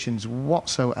inhibitions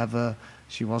whatsoever.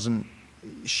 She wasn't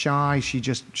shy. She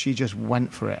just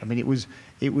went for it. I mean, it was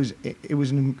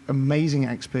an amazing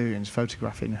experience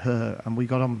photographing her, and we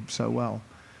got on so well.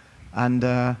 And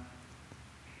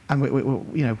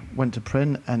we went to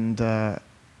print, and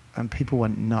people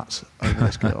went nuts over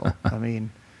this girl. I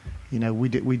mean, You know, we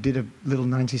did a little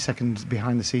 90-second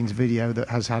behind-the-scenes video that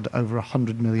has had over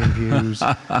 100 million views.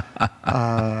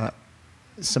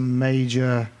 Some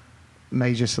major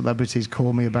celebrities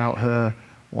call me about her,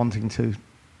 wanting to,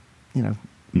 you know,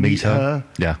 meet her,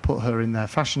 put her in their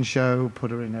fashion show,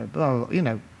 put her in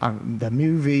their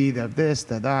movie, their this,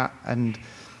 their that, and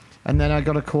then I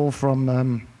got a call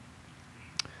from.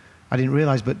 I didn't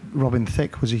realise, but Robin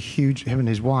Thicke was him and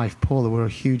his wife Paula were a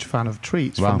huge fan of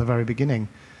Treats from the very beginning.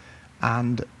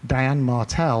 And Diane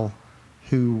Martel,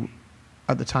 who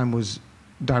at the time was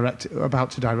about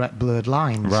to direct Blurred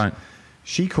Lines, right.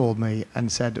 She called me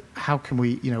and said, "How can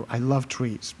we? You know, I love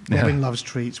Treats. Robin loves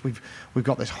Treats. We've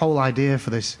got this whole idea for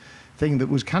this thing that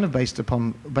was kind of based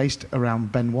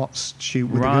around Ben Watt's shoot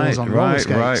with the girls on roller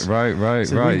skates." Right.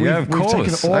 So Of course.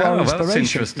 We've taken all our inspiration. That's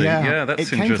interesting. Yeah, that's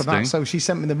interesting. It came from that. So she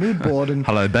sent me the mood board and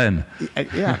hello, Ben.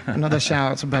 Yeah, another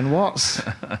shout out to Ben Watts.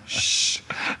 Shh.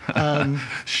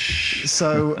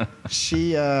 So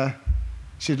she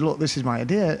said, "Look, this is my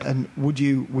idea, and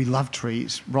we love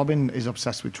Treats. Robin is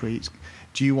obsessed with Treats.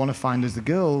 Do you want to find us the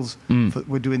girls?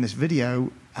 We're doing this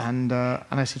video." And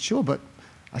I said, "Sure," but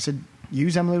I said,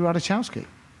 "Use Emily Ratajkowski.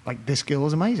 Like, this girl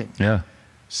is amazing." Yeah.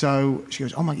 So she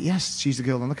goes, "Oh my, yes, she's the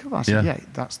girl on the cover." I said, "Yeah,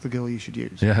 that's the girl you should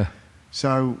use." Yeah.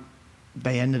 So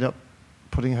they ended up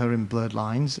putting her in Blurred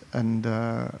Lines, and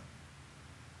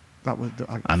that was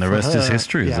and the rest is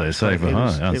history, as they say, for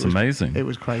her. That's amazing. It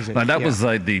was crazy. Like, that was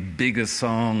like the biggest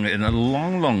song in a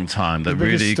long, long time that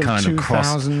really kind of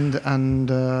crossed. 2000 and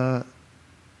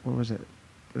what was it?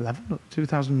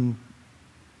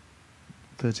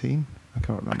 2013. I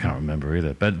can't remember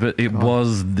either. But it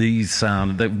was the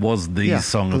sound. That was the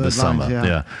song of the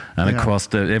summer. And across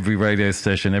every radio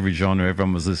station, every genre,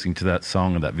 everyone was listening to that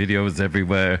song, and that video was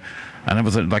everywhere. And it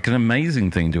was like an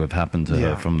amazing thing to have happened to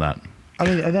her from that. I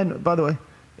mean, and then, by the way,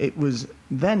 it was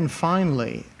then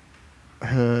finally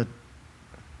her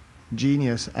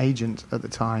genius agent at the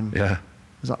time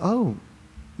was like, "Oh,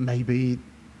 maybe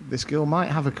this girl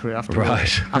might have a career after all."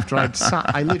 After I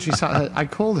literally sat her, I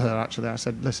called her actually. I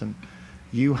said, "Listen,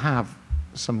 you have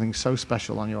something so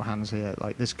special on your hands here.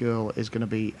 Like, this girl is going to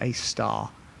be a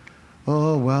star."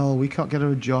 "Oh, well, we can't get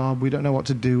her a job. We don't know what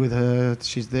to do with her.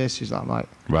 She's this, she's that." I'm like,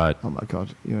 right. "Oh my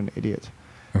God, you're an idiot."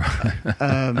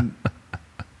 Right.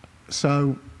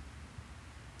 So,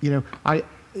 you know, I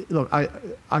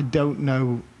don't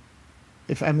know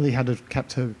if Emily had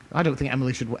kept her. I don't think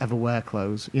Emily should ever wear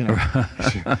clothes. You know,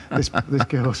 this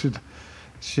girl should.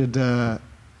 She's an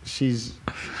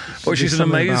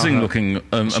amazing looking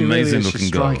girl. She's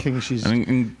striking. She's I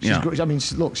mean,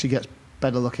 look, she gets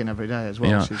better looking every day as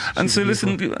well. Yeah. She's so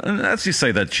listen, as you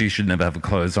say that she should never have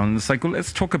clothes on, it's like, well,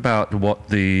 let's talk about what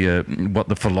the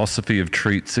philosophy of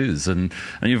Treats is, and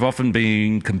you've often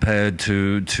been compared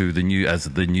to the new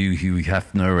Hugh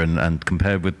Hefner and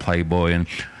compared with Playboy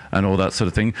and all that sort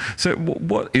of thing. So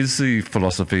what is the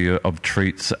philosophy of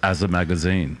Treats as a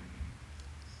magazine?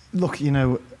 Look, you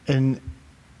know, in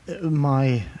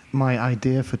my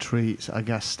idea for Treats, I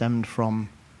guess, stemmed from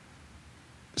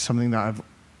something that I've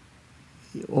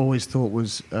always thought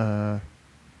was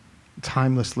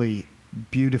timelessly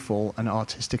beautiful and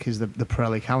artistic, is the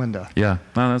Pirelli calendar. Yeah,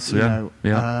 no, that's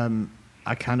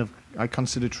I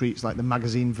consider Treats like the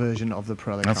magazine version of the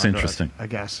Pirelli calendar. That's interesting, I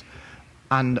guess,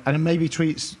 and maybe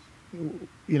Treats,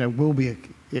 you know, will be.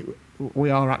 We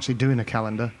are actually doing a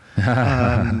calendar.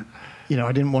 You know,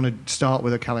 I didn't want to start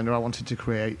with a calendar. I wanted to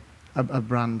create a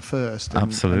brand first.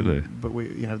 Absolutely. But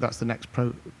that's the next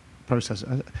process.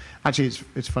 Actually,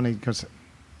 it's funny because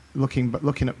looking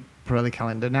at Pirelli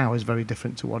calendar now is very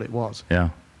different to what it was. Yeah.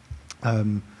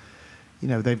 You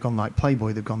know, they've gone like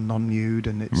Playboy. They've gone non-nude,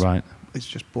 and it's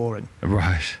just boring.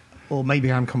 Right. Or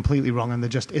maybe I'm completely wrong, and there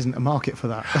just isn't a market for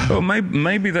that. Well,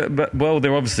 maybe that. But, well,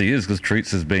 there obviously is, because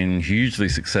Treats has been hugely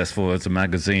successful as a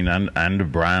magazine and a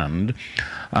brand.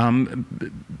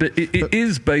 But it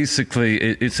is basically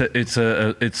it's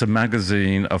a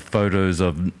magazine of photos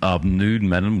of nude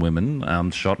men and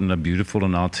women, shot in a beautiful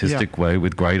and artistic way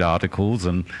with great articles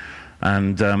and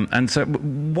so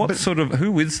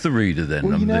who is the reader then?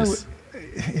 Well, this?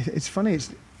 It's funny.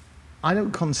 I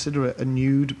don't consider it a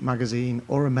nude magazine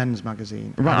or a men's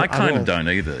magazine. Right, I kind of don't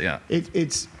either. Yeah,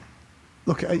 it's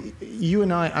look, you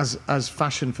and I as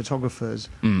fashion photographers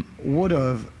would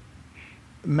have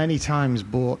many times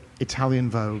bought Italian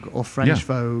Vogue or French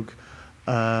Vogue.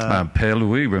 Père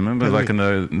Louis, remember, like in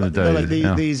the day. Like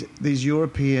these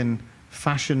European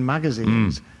fashion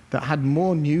magazines that had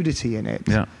more nudity in it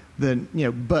than, you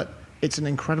know, but it's an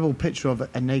incredible picture of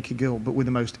a naked girl, but with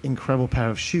the most incredible pair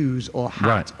of shoes or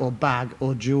hat or bag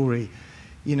or jewelry,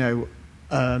 you know.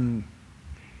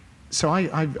 So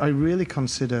I really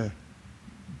consider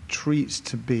treats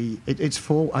to be.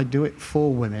 I do it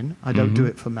for women. I don't do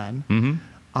it for men.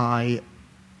 I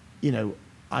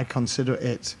consider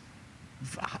it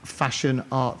fashion,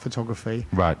 art, photography.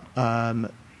 Right. I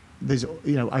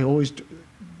always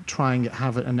try and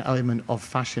have an element of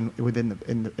fashion within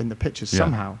the pictures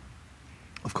somehow.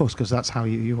 Of course, because that's how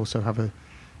you also have a,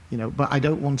 But I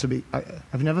don't want to be.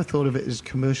 I've never thought of it as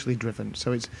commercially driven.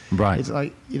 So it's right. It's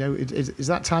like it's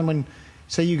that time when,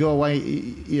 say, you go away,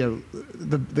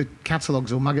 the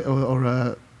catalogs or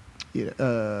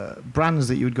brands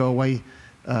that you would go away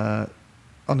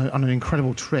on an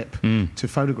incredible trip to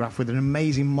photograph with an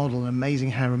amazing model, an amazing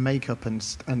hair and makeup and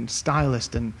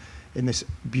stylist, and in this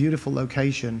beautiful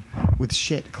location with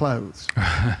shit clothes,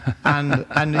 and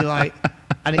you're like,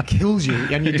 and it kills you,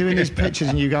 and you're doing these pictures,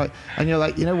 and you go, and you're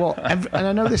like, you know what? And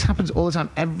I know this happens all the time.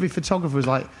 Every photographer is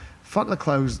like, fuck the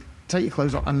clothes, take your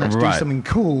clothes off, and let's do something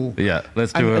cool. Yeah,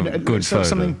 let's do a good photo.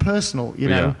 Something personal,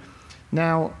 Yeah.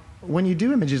 Now, when you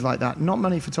do images like that, not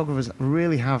many photographers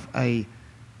really have a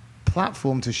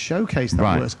platform to showcase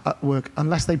that work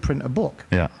unless they print a book.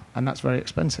 Yeah. And that's very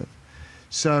expensive.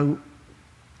 So,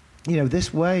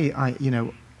 this way,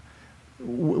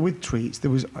 with treats,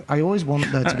 I always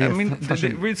want there to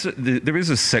be there is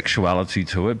a sexuality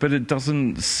to it, but it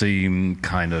doesn't seem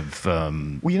kind of...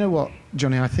 Well, you know what,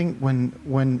 Johnny? I think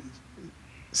when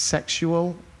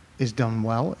sexual is done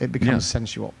well, it becomes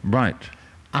sensual. Right.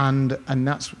 And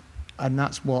that's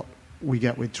what we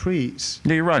get with treats.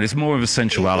 Yeah, you're right. It's more of a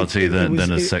sensuality than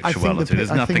a sexuality.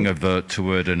 There's nothing overt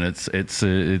to it, and it's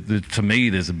to me,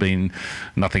 there's been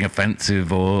nothing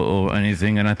offensive or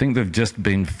anything. And I think they've just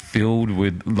been filled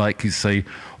with, like you say,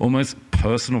 almost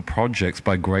personal projects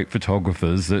by great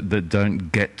photographers that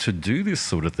don't get to do this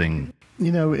sort of thing.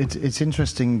 It's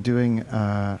interesting doing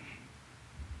a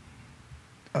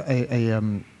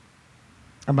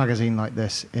magazine like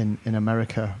this in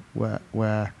America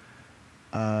where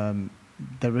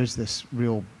there is this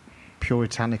real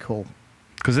puritanical...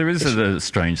 Because there is a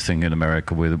strange thing in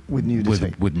America with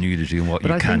nudity. With nudity and what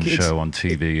you can show on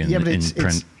TV and in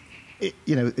print.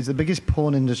 It's the biggest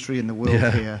porn industry in the world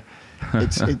here.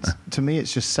 It's to me,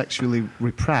 it's just sexually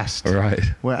repressed. Right.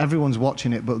 Where everyone's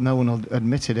watching it, but no one will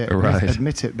admit it.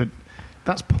 But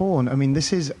that's porn. I mean,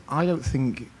 I don't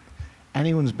think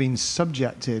anyone's been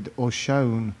subjected or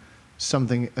shown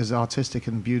something as artistic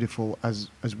and beautiful as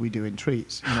we do in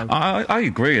treats. I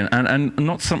agree, and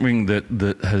not something that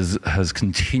has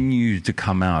continued to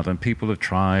come out, and people have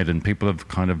tried, and people have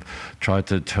kind of tried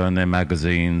to turn their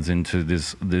magazines into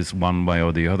this one way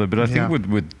or the other. But I think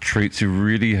with treats, you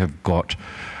really have got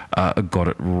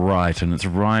it right, and it's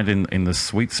right in the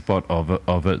sweet spot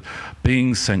of it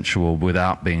being sensual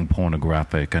without being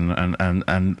pornographic,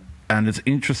 and it's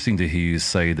interesting to hear you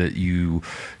say that you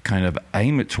kind of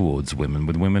aim it towards women,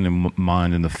 with women in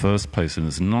mind in the first place, and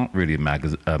it's not really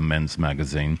a men's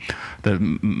magazine. That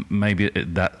maybe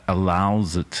that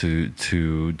allows it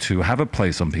to have a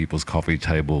place on people's coffee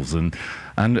tables, and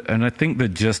I think that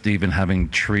just even having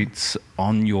treats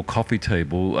on your coffee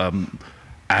table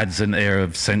adds an air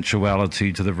of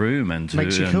sensuality to the room, and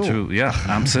makes you cool.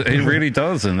 Absolutely, it really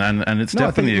does, and it's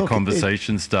definitely a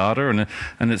conversation starter,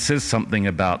 and it says something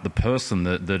about the person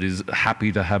that is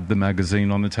happy to have the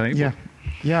magazine on the table.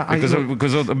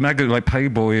 Because of the like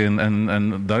Playboy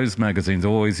and those magazines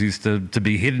always used to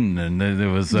be hidden, and there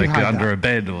was like under a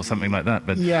bed or something like that.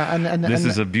 But this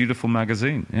is a beautiful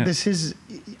magazine. Yeah. This is,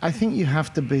 I think you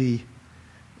have to be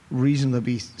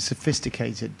reasonably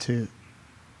sophisticated to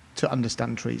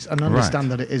understand treats and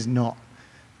understand that it is not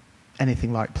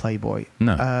anything like Playboy.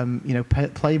 No.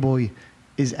 Playboy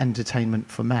is entertainment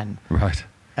for men. Right.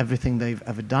 Everything they've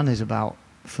ever done is about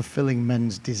fulfilling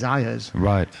men's desires.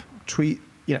 Right.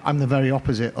 I'm the very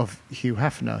opposite of Hugh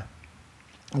Hefner,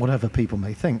 whatever people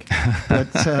may think. But,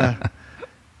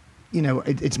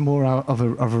 it's more of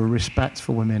a respect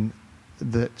for women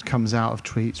that comes out of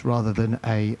treats rather than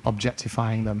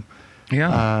objectifying them.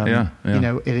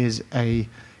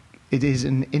 It is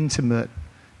an intimate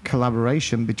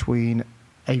collaboration between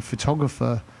a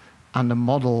photographer and a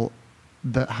model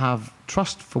that have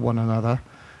trust for one another.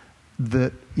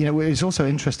 That it's also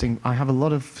interesting. I have a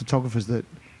lot of photographers that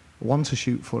want to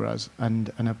shoot for us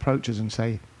and approach us and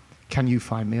say, "Can you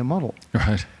find me a model?"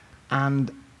 Right.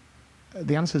 And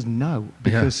the answer is no,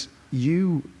 because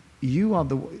you are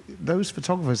those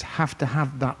photographers have to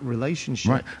have that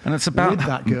relationship, right? And it's about with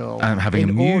that girl having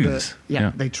a muse.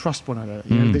 They trust one another.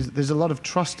 There's a lot of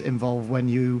trust involved when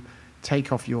you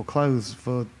take off your clothes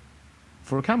for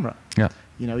a camera. Yeah.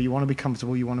 You want to be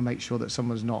comfortable. You want to make sure that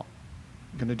someone's not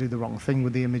going to do the wrong thing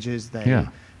with the images.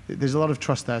 There's a lot of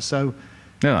trust there. So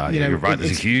No, you're right.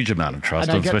 There's a huge amount of trust,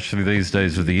 especially these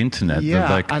days with the internet.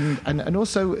 Yeah, and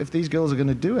also if these girls are going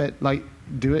to do it, like,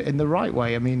 do it in the right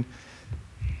way. I mean,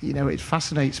 you know, it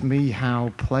fascinates me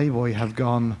how Playboy have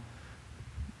gone.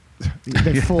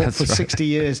 They fought for 60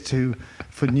 years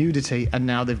for nudity, and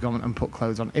now they've gone and put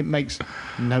clothes on. It makes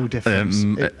no difference.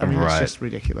 It's just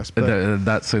ridiculous. But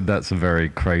that's a very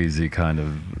crazy kind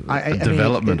of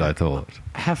development. I thought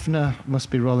Hefner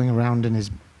must be rolling around in his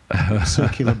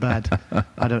circular bed.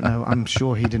 I don't know. I'm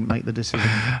sure he didn't make the decision.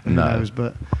 Who knows?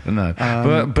 But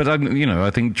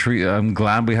I think I'm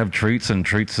glad we have Treats, and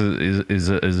Treats is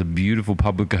a beautiful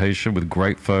publication with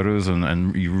great photos,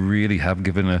 and you really have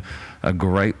given a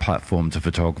great platform to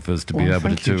photographers to be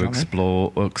able to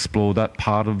explore that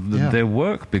part of their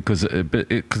work, because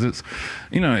it's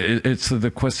it's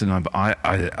the question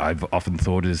I've often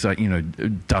thought is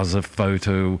that does a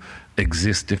photo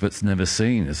exist if it's never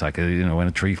seen? It's like when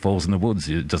a tree falls in the woods,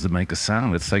 does it make a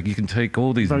sound? It's like you can take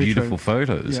all these beautiful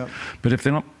photos, but if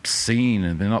they're not seen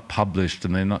and they're not published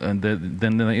and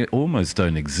then they almost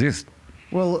don't exist.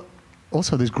 Well,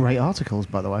 also there's great articles,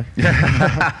 by the way.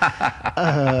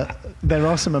 There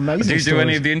are some amazing. Do you stories. Do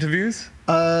any of the interviews?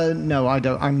 No, I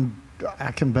don't.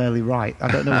 I can barely write. I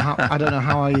don't know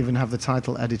how I even have the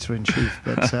title editor-in-chief,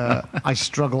 but I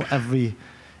struggle every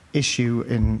issue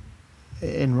in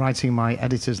writing my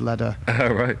editor's letter.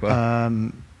 Oh, right.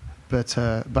 Well. But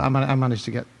I managed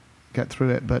to get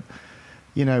through it. But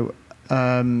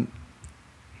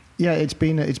it's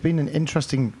been an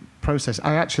interesting process.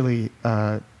 I actually,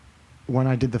 when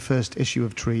I did the first issue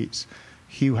of Treats,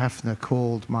 Hugh Hefner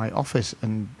called my office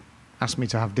and asked me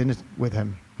to have dinner with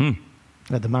him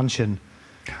at the mansion,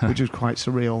 which was quite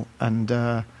surreal. And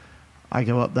I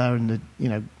go up there and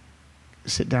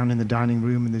sit down in the dining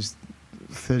room, and there's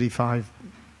 35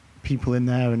 people in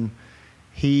there, and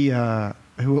he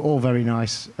who were all very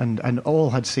nice and all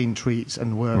had seen Treats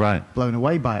and were blown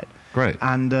away by it. Great.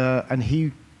 And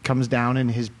he comes down in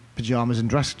his pajamas and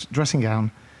dressing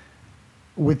gown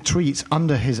with Treats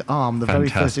under his arm, the very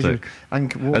first issue. And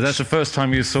that's the first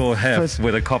time you saw Hef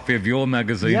with a copy of your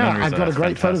magazine. Yeah, I've got a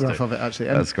great photograph of it, actually.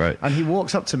 That's great. And he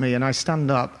walks up to me, and I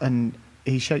stand up, and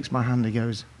he shakes my hand. He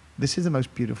goes, "This is the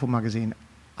most beautiful magazine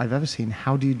I've ever seen.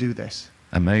 How do you do this?"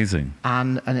 Amazing.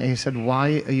 And he said,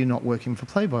 "Why are you not working for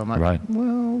Playboy?" I'm like,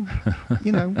 well, I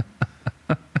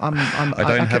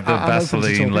don't have the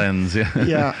Vaseline lens.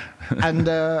 Yeah. And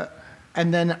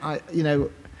then I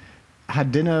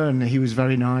had dinner, and he was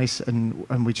very nice,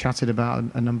 and we chatted about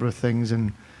a number of things,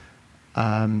 and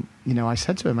I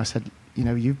said to him, I said,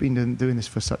 you've been doing this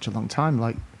for such a long time,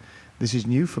 like, this is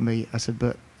new for me. I said,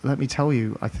 but let me tell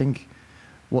you, I think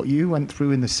what you went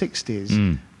through in the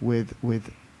 60s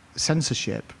with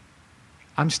censorship,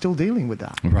 I'm still dealing with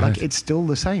that. Right. Like, it's still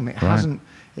the same. It hasn't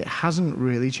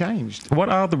really changed. What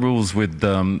are the rules with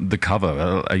the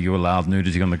cover? Are you allowed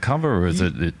nudity on the cover, or is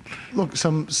it? Look,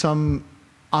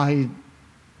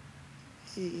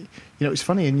 it's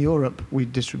funny, in Europe, we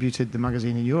distributed the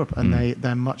magazine in Europe, and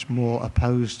they're much more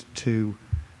opposed to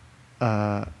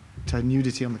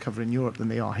nudity on the cover in Europe than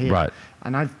they are here. Right.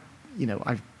 And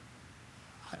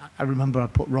I remember I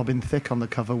put Robin Thicke on the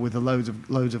cover with loads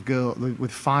of girls,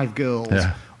 with 5 girls,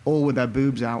 all with their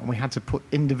boobs out, and we had to put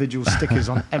individual stickers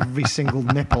on every single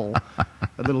nipple,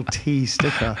 a little T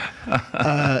sticker,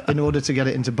 in order to get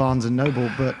it into Barnes and Noble.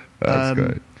 But that's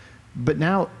great. But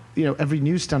now, every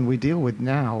newsstand we deal with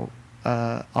now,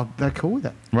 they're cool with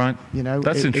it. Right.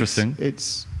 That's interesting.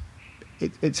 It's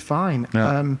fine.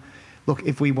 Yeah. Look,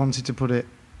 if we wanted to put it,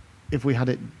 if we had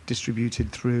it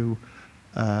distributed through,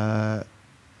 the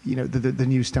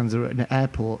newsstands are at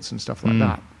airports and stuff like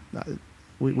that,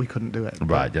 we couldn't do it.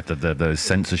 Right. You have to have those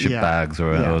censorship bags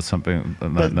or something.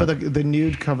 But the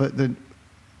nude cover,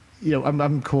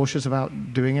 I'm cautious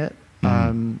about doing it.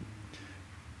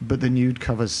 But the nude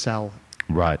covers sell.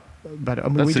 Right. Better.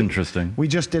 That's interesting. We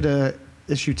just did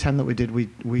issue 10 that we did.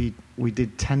 We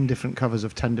did 10 different covers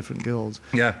of 10 different girls.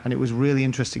 Yeah. And it was really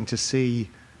interesting to see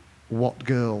what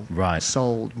girl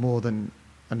sold more than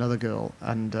another girl.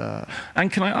 And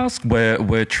can I ask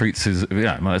where Treats is?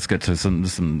 Yeah, let's get to some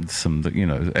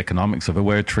economics of it.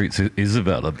 Where Treats is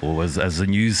available as the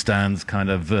newsstands kind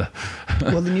of the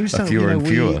newsstands, fewer and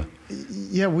fewer.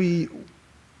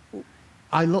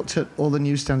 I looked at all the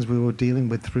newsstands we were dealing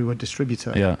with through a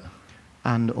distributor. Yeah.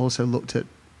 And also looked at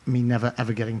me never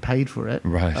ever getting paid for it.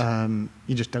 Right.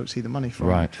 You just don't see the money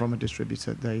from a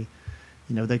distributor. They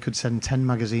could send 10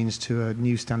 magazines to a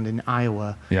newsstand in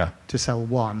Iowa to sell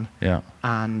one. Yeah.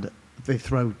 And they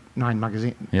throw 9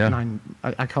 magazines. Yeah. 9.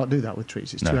 I can't do that with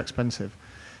Treats. It's too expensive.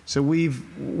 So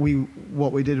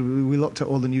what we did, we looked at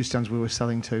all the newsstands we were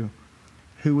selling to,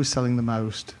 who was selling the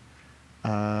most.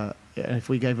 And if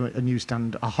we gave a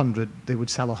newsstand 100, they would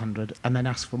sell 100 and then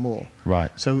ask for more.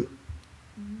 Right. So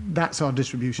that's our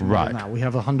distribution model now. We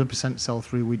have 100%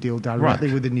 sell-through. We deal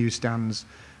directly with the newsstands.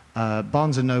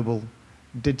 Barnes & Noble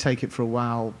did take it for a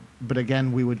while, but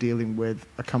again, we were dealing with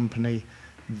a company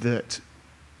that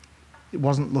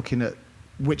wasn't looking at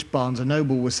which Barnes &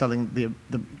 Noble was selling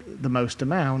the most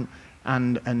amount,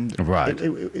 and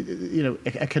you know,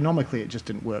 economically it just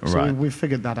didn't work. So we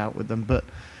figured that out with them, but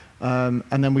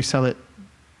and then we sell it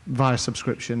via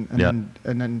subscription,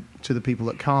 and then to the people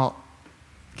that can't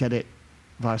get it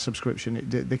via subscription,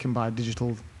 they can buy a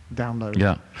digital download.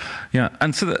 Yeah,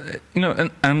 and so you know,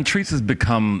 and Treats has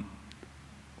become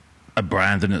a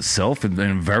brand in itself in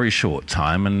a very short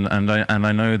time, and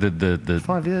I know that the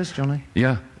 5 years, Johnny.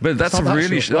 Yeah, but that's a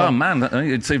really oh man,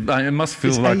 it must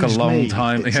feel like a long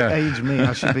time. It's aged me.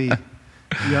 I should be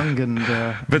young and.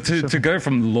 But to go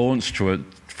from launch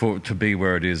to be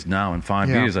where it is now in 5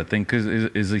 years, I think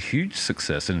is a huge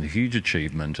success and a huge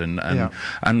achievement,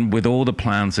 and with all the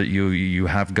plans that you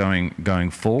have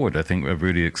going forward, I think are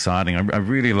really exciting. I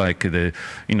really like the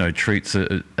Treats.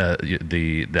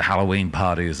 The Halloween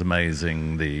party is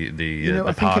amazing.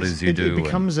 The parties you do. It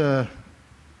becomes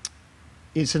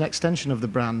it's an extension of the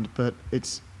brand, but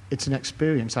it's an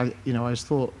experience. I always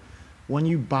thought, when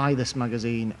you buy this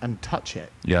magazine and touch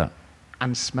it.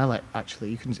 And smell it.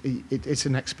 Actually, you can. It's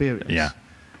an experience. Yeah.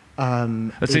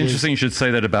 It's interesting you should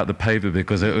say that about the paper,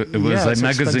 because it was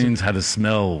magazines had a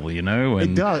smell, you know.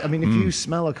 And it does. I mean, if you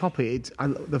smell a copy,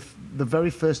 the very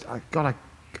first. I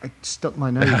stuck my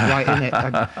nose right in it.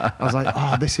 I was like,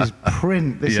 oh, this is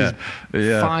print. This is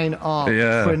fine art,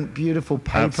 print, beautiful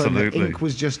paper. Absolutely. And the ink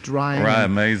was just drying. Right,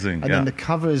 amazing. And then the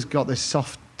cover's got this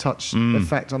soft touch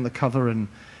effect on the cover, and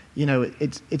you know,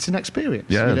 it's an experience.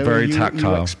 Yeah, you know? very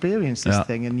tactile. You experience this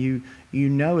thing, and you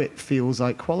know it feels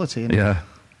like quality. And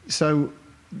so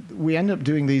we end up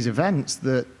doing these events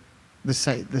that the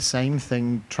same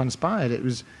thing transpired. It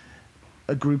was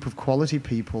a group of quality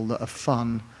people that are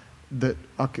fun, that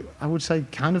are, I would say,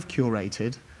 kind of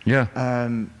curated.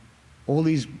 All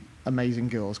these amazing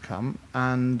girls come,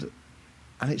 and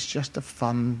it's just a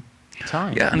fun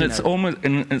time. Yeah, and it's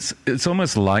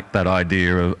almost like that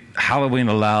idea of Halloween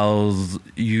allows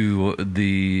you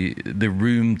the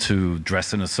room to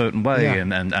dress in a certain way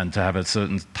and to have a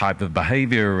certain type of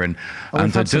behavior and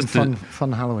we've had just some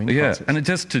fun Halloween parties. And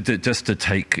just to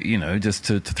take, you know, just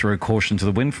to throw caution to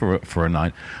the wind for a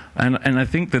night. And I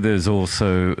think that there's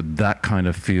also that kind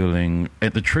of feeling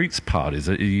at the Treats parties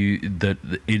that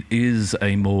it is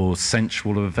a more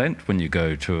sensual event when you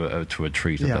go to a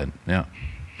treat event.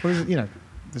 Well, you know,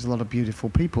 there's a lot of beautiful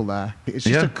people there. It's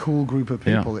just a cool group of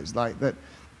people. It's like that,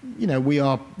 you know, we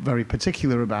are very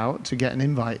particular about. To get an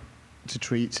invite to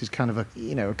Treats is kind of a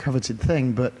coveted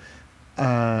thing, but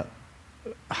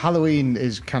Halloween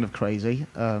is kind of crazy.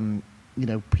 You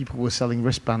know, people were selling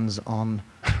wristbands on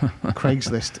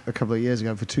Craigslist a couple of years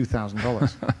ago for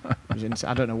 $2,000.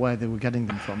 I don't know where they were getting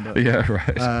them from, but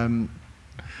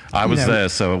I was there,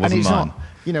 so it wasn't mine. Not,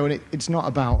 you know, and it's not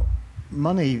about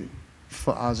money.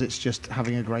 For us, it's just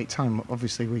having a great time.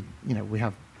 Obviously, we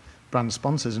have brand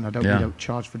sponsors, and we don't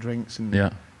charge for drinks,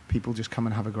 and people just come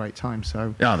and have a great time.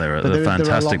 So they're a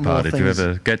fantastic party. If you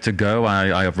ever get to go,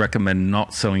 I recommend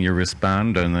not selling your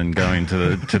wristband and then going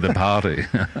to the party.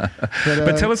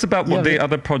 But tell us about what the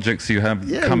other projects you have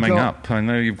coming up. I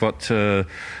know you've got a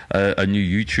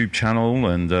new YouTube channel,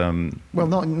 and well,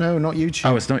 not YouTube.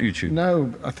 Oh, it's not YouTube.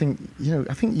 No, I think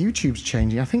YouTube's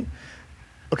changing. I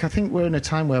think we're in a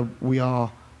time where we are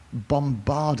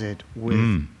bombarded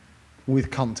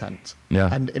with content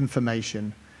and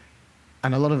information,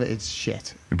 and a lot of it is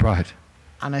shit. Right.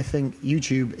 And I think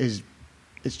YouTube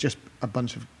it's just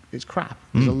it's crap.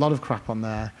 There's a lot of crap on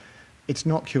there. It's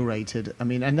not curated. I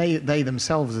mean, and they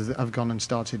themselves have gone and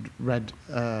started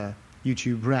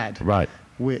YouTube Red, right?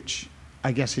 Which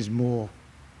I guess is more.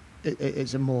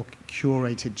 It's a more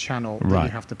curated channel that you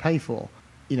have to pay for.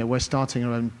 You know, we're starting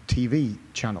our own TV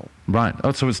channel. Right.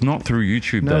 Oh, so it's not through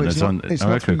YouTube then? No, it's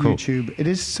not through YouTube.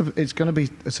 It's going to be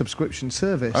a subscription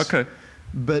service. Okay.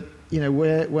 But you know,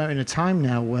 we're in a time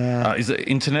now where is it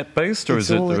internet based or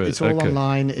is it? It's all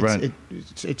online.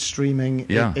 It's streaming.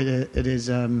 Yeah. It is.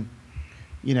 You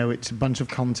know, it's a bunch of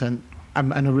content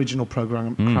and original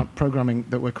programming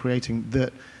that we're creating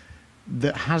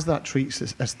that has that Treats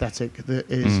aesthetic. That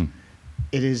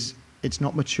is. It's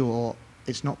not mature.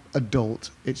 It's not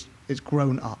adult. It's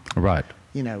grown up. Right.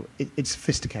 You know, it's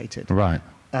sophisticated. Right.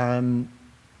 And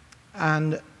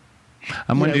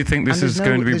when do you think this is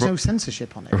going to be? There's no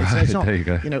censorship on it. Right. It's not, there you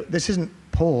go. You know, this isn't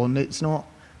porn. It's not.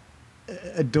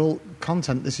 adult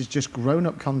content. This is just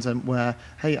grown-up content where,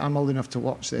 hey, I'm old enough to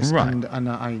watch this, Right. and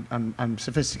I'm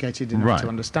sophisticated enough Right. to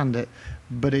understand it.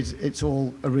 But it's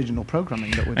all original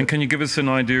programming that we're doing. And can you give us an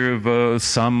idea of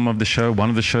some of the show, one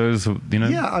of the shows, you know?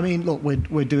 Yeah, I mean, look,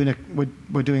 we're doing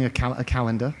a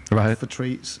calendar Right. for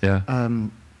treats. Yeah.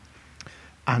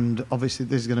 And obviously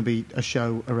there's going to be a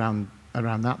show around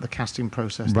that, the casting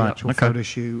process, the Right, actual okay. photo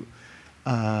shoot,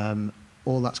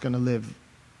 all that's going to live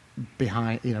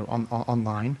behind, you know,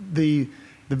 online. The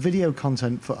video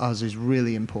content for us is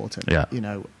really important. Yeah. You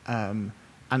know, and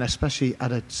especially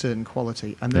at a certain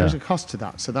quality, and there is Yeah. a cost to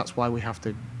that. So that's why we have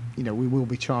to, you know, we will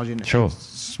be charging Sure. a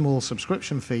small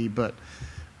subscription fee, but.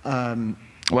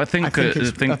 Well, I think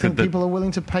that People are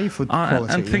willing to pay for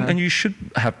quality. and you should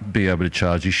be able to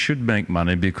charge. You should make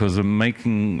money because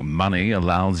making money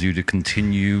allows you to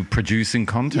continue producing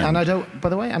content. Yeah, and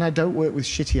I don't work with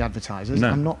shitty advertisers. No.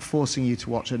 I'm not forcing you to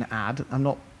watch an ad. I'm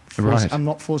not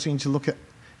Right. forcing you to look at,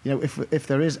 you know, if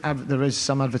there is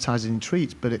some advertising in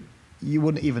treats, but you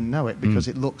wouldn't even know it because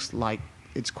it looks like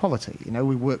it's quality. You know,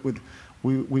 we work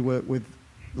with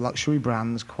luxury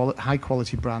brands, high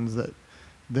quality brands that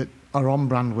are on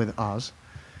brand with us.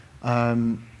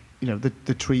 You know,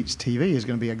 the Treats TV is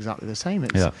going to be exactly the same.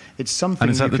 It's something.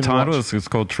 And is that you the can title? watch. It's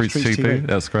called Treats TV.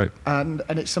 That's great. And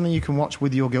it's something you can watch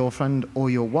with your girlfriend or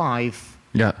your wife.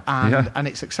 Yeah. And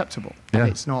it's acceptable. Yeah. And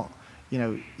it's not, you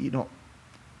know,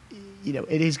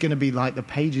 it is going to be like the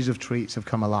pages of Treats have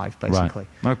come alive, basically.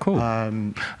 Right. Oh, cool.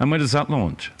 And when does that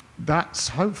launch? That's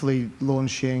hopefully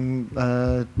launching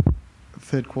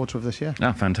third quarter of this year.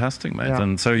 Ah, fantastic, mate. Yeah.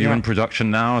 And so you're in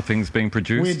production now? Are things being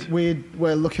produced? We're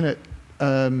looking at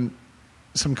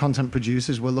some content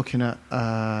producers. We're looking at,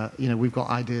 you know, we've got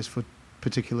ideas for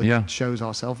particular shows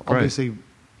ourselves. Great. Obviously,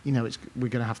 you know,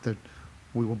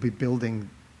 we will be building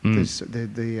this,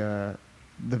 the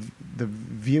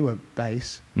viewer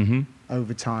base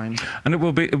over time. And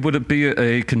would it be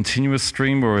a continuous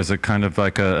stream, or is it kind of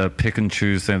like a pick and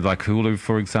choose thing, like Hulu,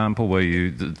 for example, where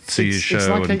you see a show?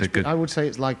 It's like I would say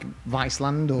it's like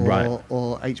Viceland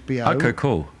or HBO. Okay,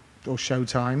 cool. Or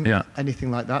Showtime,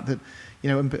 anything like that. That, you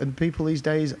know, and people these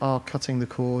days are cutting the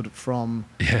cord from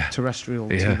terrestrial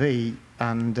TV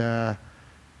and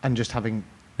just having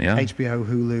HBO,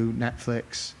 Hulu,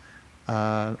 Netflix.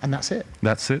 And that's it.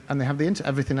 That's it. And they have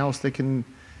everything else they can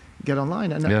get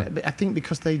online. And I think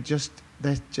because they're just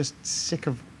sick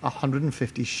of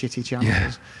 150 shitty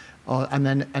channels,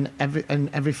 and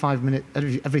every 5 minutes,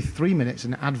 every 3 minutes,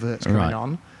 an advert's going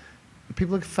on.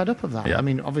 People are fed up of that. Yeah. I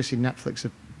mean, obviously Netflix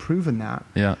have proven that.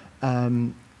 Yeah.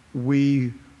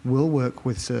 We will work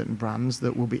with certain brands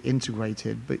that will be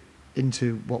integrated, but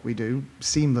into what we do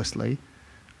seamlessly.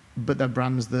 But they're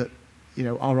brands that, you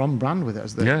know, are on brand with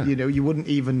us. That, you know, you wouldn't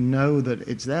even know that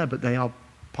it's there, but they are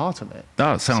part of it.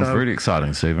 Oh, it sounds really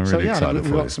exciting, Steve. I'm really excited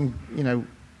we've for got you. some, you know,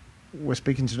 we're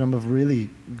speaking to a number of really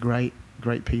great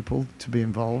people to be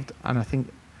involved, and I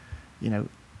think, you know,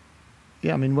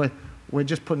 I mean, we're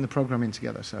just putting the programming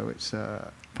together, so it's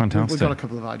fantastic. We've got a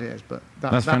couple of ideas, but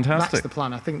that's fantastic. That's the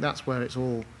plan. I think that's where it's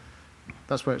all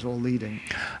leading.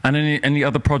 And any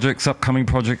other projects, upcoming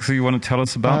projects that you want to tell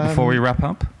us about before we wrap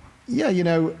up? Yeah, you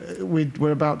know,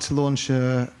 we're about to launch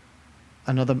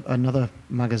another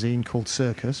magazine called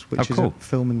Circus, which is a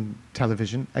film and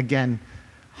television. Again,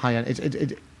 high-end.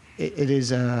 It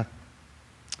is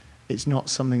it's not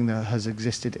something that has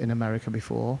existed in America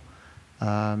before.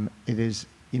 It is,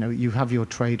 you know, you have your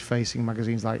trade-facing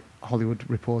magazines like Hollywood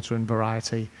Reporter and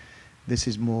Variety. This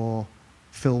is more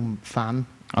film fan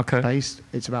based.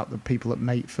 It's about the people that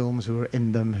make films, who are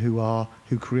in them,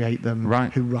 who create them,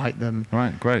 who write them.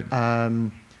 Right, great.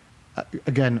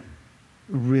 Again,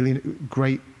 really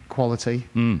great quality,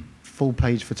 full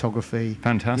page photography.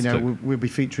 Fantastic. You know, we'll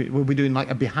be doing like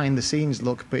a behind the scenes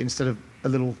look, but instead of a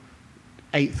little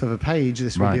eighth of a page,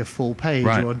 this will be a full page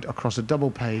or across a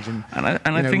double page. And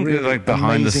I think really like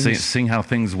behind the scenes, seeing how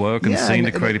things work and seeing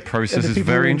the creative process is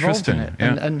very interesting.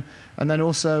 And then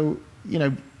also, you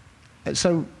know,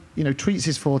 so, you know, Treats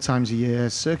is 4 times a year,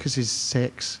 Circus is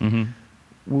 6.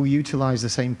 We'll utilize the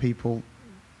same people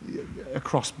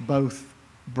across both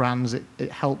brands. It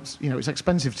helps, you know, it's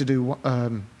expensive to do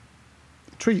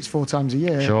Treats 4 times a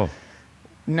year. Sure.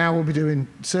 Now we'll be doing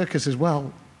Circus as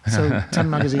well. So 10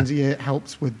 magazines a year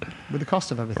helps with the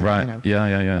cost of everything. Right. You know?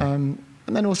 Yeah. And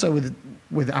then also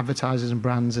with advertisers and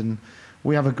brands, and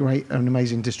we have an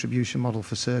amazing distribution model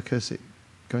for Circus. It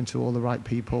going to all the right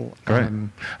people. Great.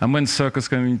 And when's Circus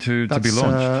going to be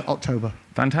launched? October.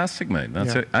 Fantastic, mate.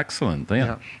 That's excellent.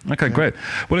 Yeah. Okay, great.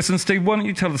 Well, listen, Steve, why don't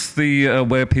you tell us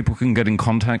where people can get in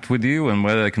contact with you and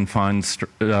where they can find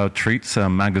Treats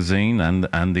magazine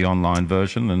and the online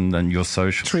version and your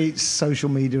social. Treats social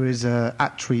media is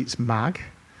at Treats Mag.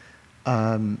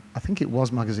 I think it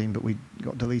was magazine, but we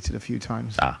got deleted a few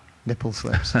times. Nipple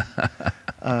slips.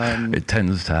 It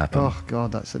tends to happen. Oh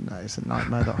God, it's a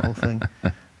nightmare, that whole thing.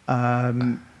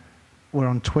 We're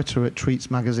on Twitter at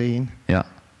Treats Magazine. Yeah.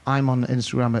 I'm on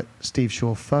Instagram at Steve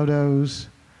Shaw Photos,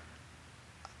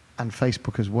 and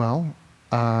Facebook as well.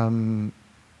 And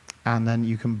then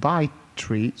you can buy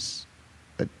Treats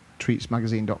at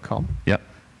treatsmagazine.com. Yep.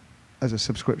 As a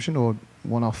subscription or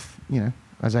one-off,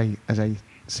 as a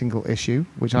single issue,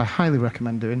 which I highly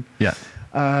recommend doing. Yeah.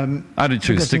 I do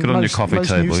too. Stick it on your coffee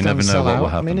table. You never know what will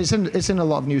happen. I mean, it's in a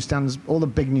lot of newsstands. All the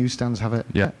big newsstands have it.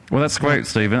 Yeah. Well, that's great,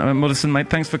 Stephen. Well, listen, mate,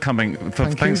 thanks for coming.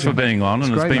 Thanks for being on.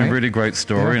 It's been a really great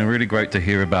story and really great to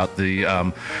hear about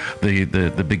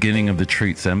the beginning of the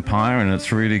Treats empire. And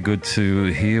it's really good to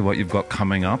hear what you've got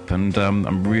coming up. And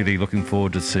I'm really looking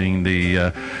forward to seeing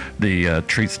the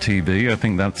Treats TV. I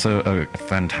think that's a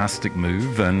fantastic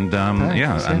move. And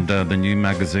and the new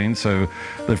magazine. So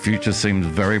the future seems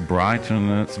very bright and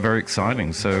it's very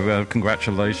exciting. So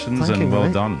congratulations and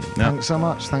well done. Yeah. Thanks so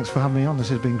much. Thanks for having me on. This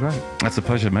has been great. That's a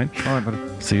pleasure, mate. All right, buddy.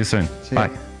 See you soon. Bye.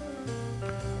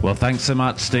 Well, thanks so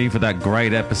much, Steve, for that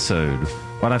great episode.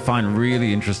 What I find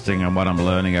really interesting and what I'm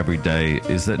learning every day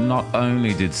is that not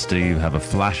only did Steve have a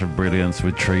flash of brilliance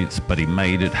with Treats, but he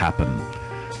made it happen.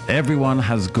 Everyone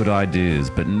has good ideas,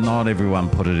 but not everyone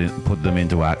put them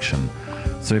into action.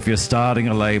 So if you're starting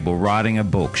a label, writing a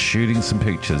book, shooting some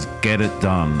pictures, get it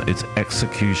done. It's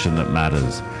execution that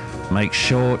matters. Make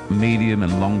short, medium,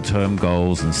 and long-term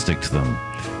goals and stick to them.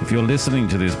 If you're listening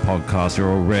to this podcast,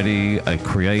 you're already a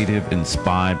creative,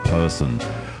 inspired person.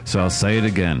 So I'll say it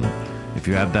again. If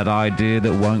you have that idea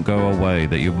that won't go away,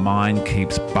 that your mind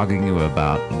keeps bugging you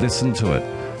about, listen to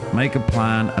it. Make a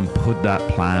plan and put that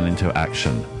plan into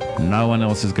action. No one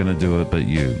else is going to do it but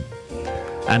you.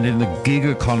 And in the gig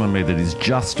economy that is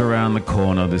just around the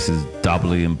corner, this is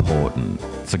doubly important.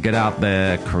 So get out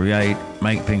there, create,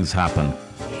 make things happen.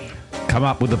 Come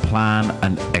up with a plan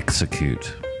and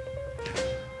execute.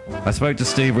 I spoke to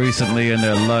Steve recently and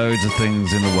there are loads of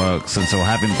things in the works, and so I'll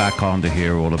have him back on to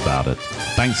hear all about it.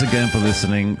 Thanks again for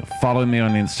listening. Follow me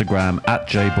on Instagram at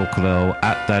jbucklell,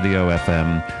 at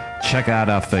DaddyOFM. Check out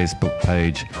our Facebook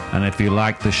page. And if you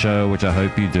like the show, which I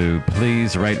hope you do,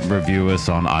 please rate and review us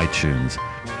on iTunes.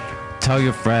 Tell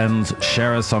your friends,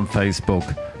 share us on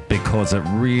Facebook, because it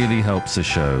really helps the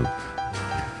show.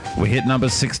 We hit number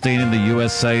 16 in the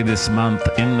USA this month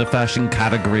in the fashion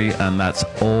category, and that's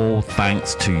all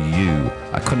thanks to you.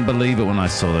 I couldn't believe it when I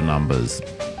saw the numbers.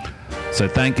 So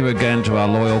thank you again to our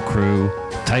loyal crew.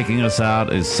 Taking us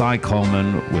out is Cy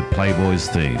Coleman with Playboy's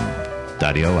theme.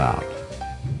 Daddy-O out.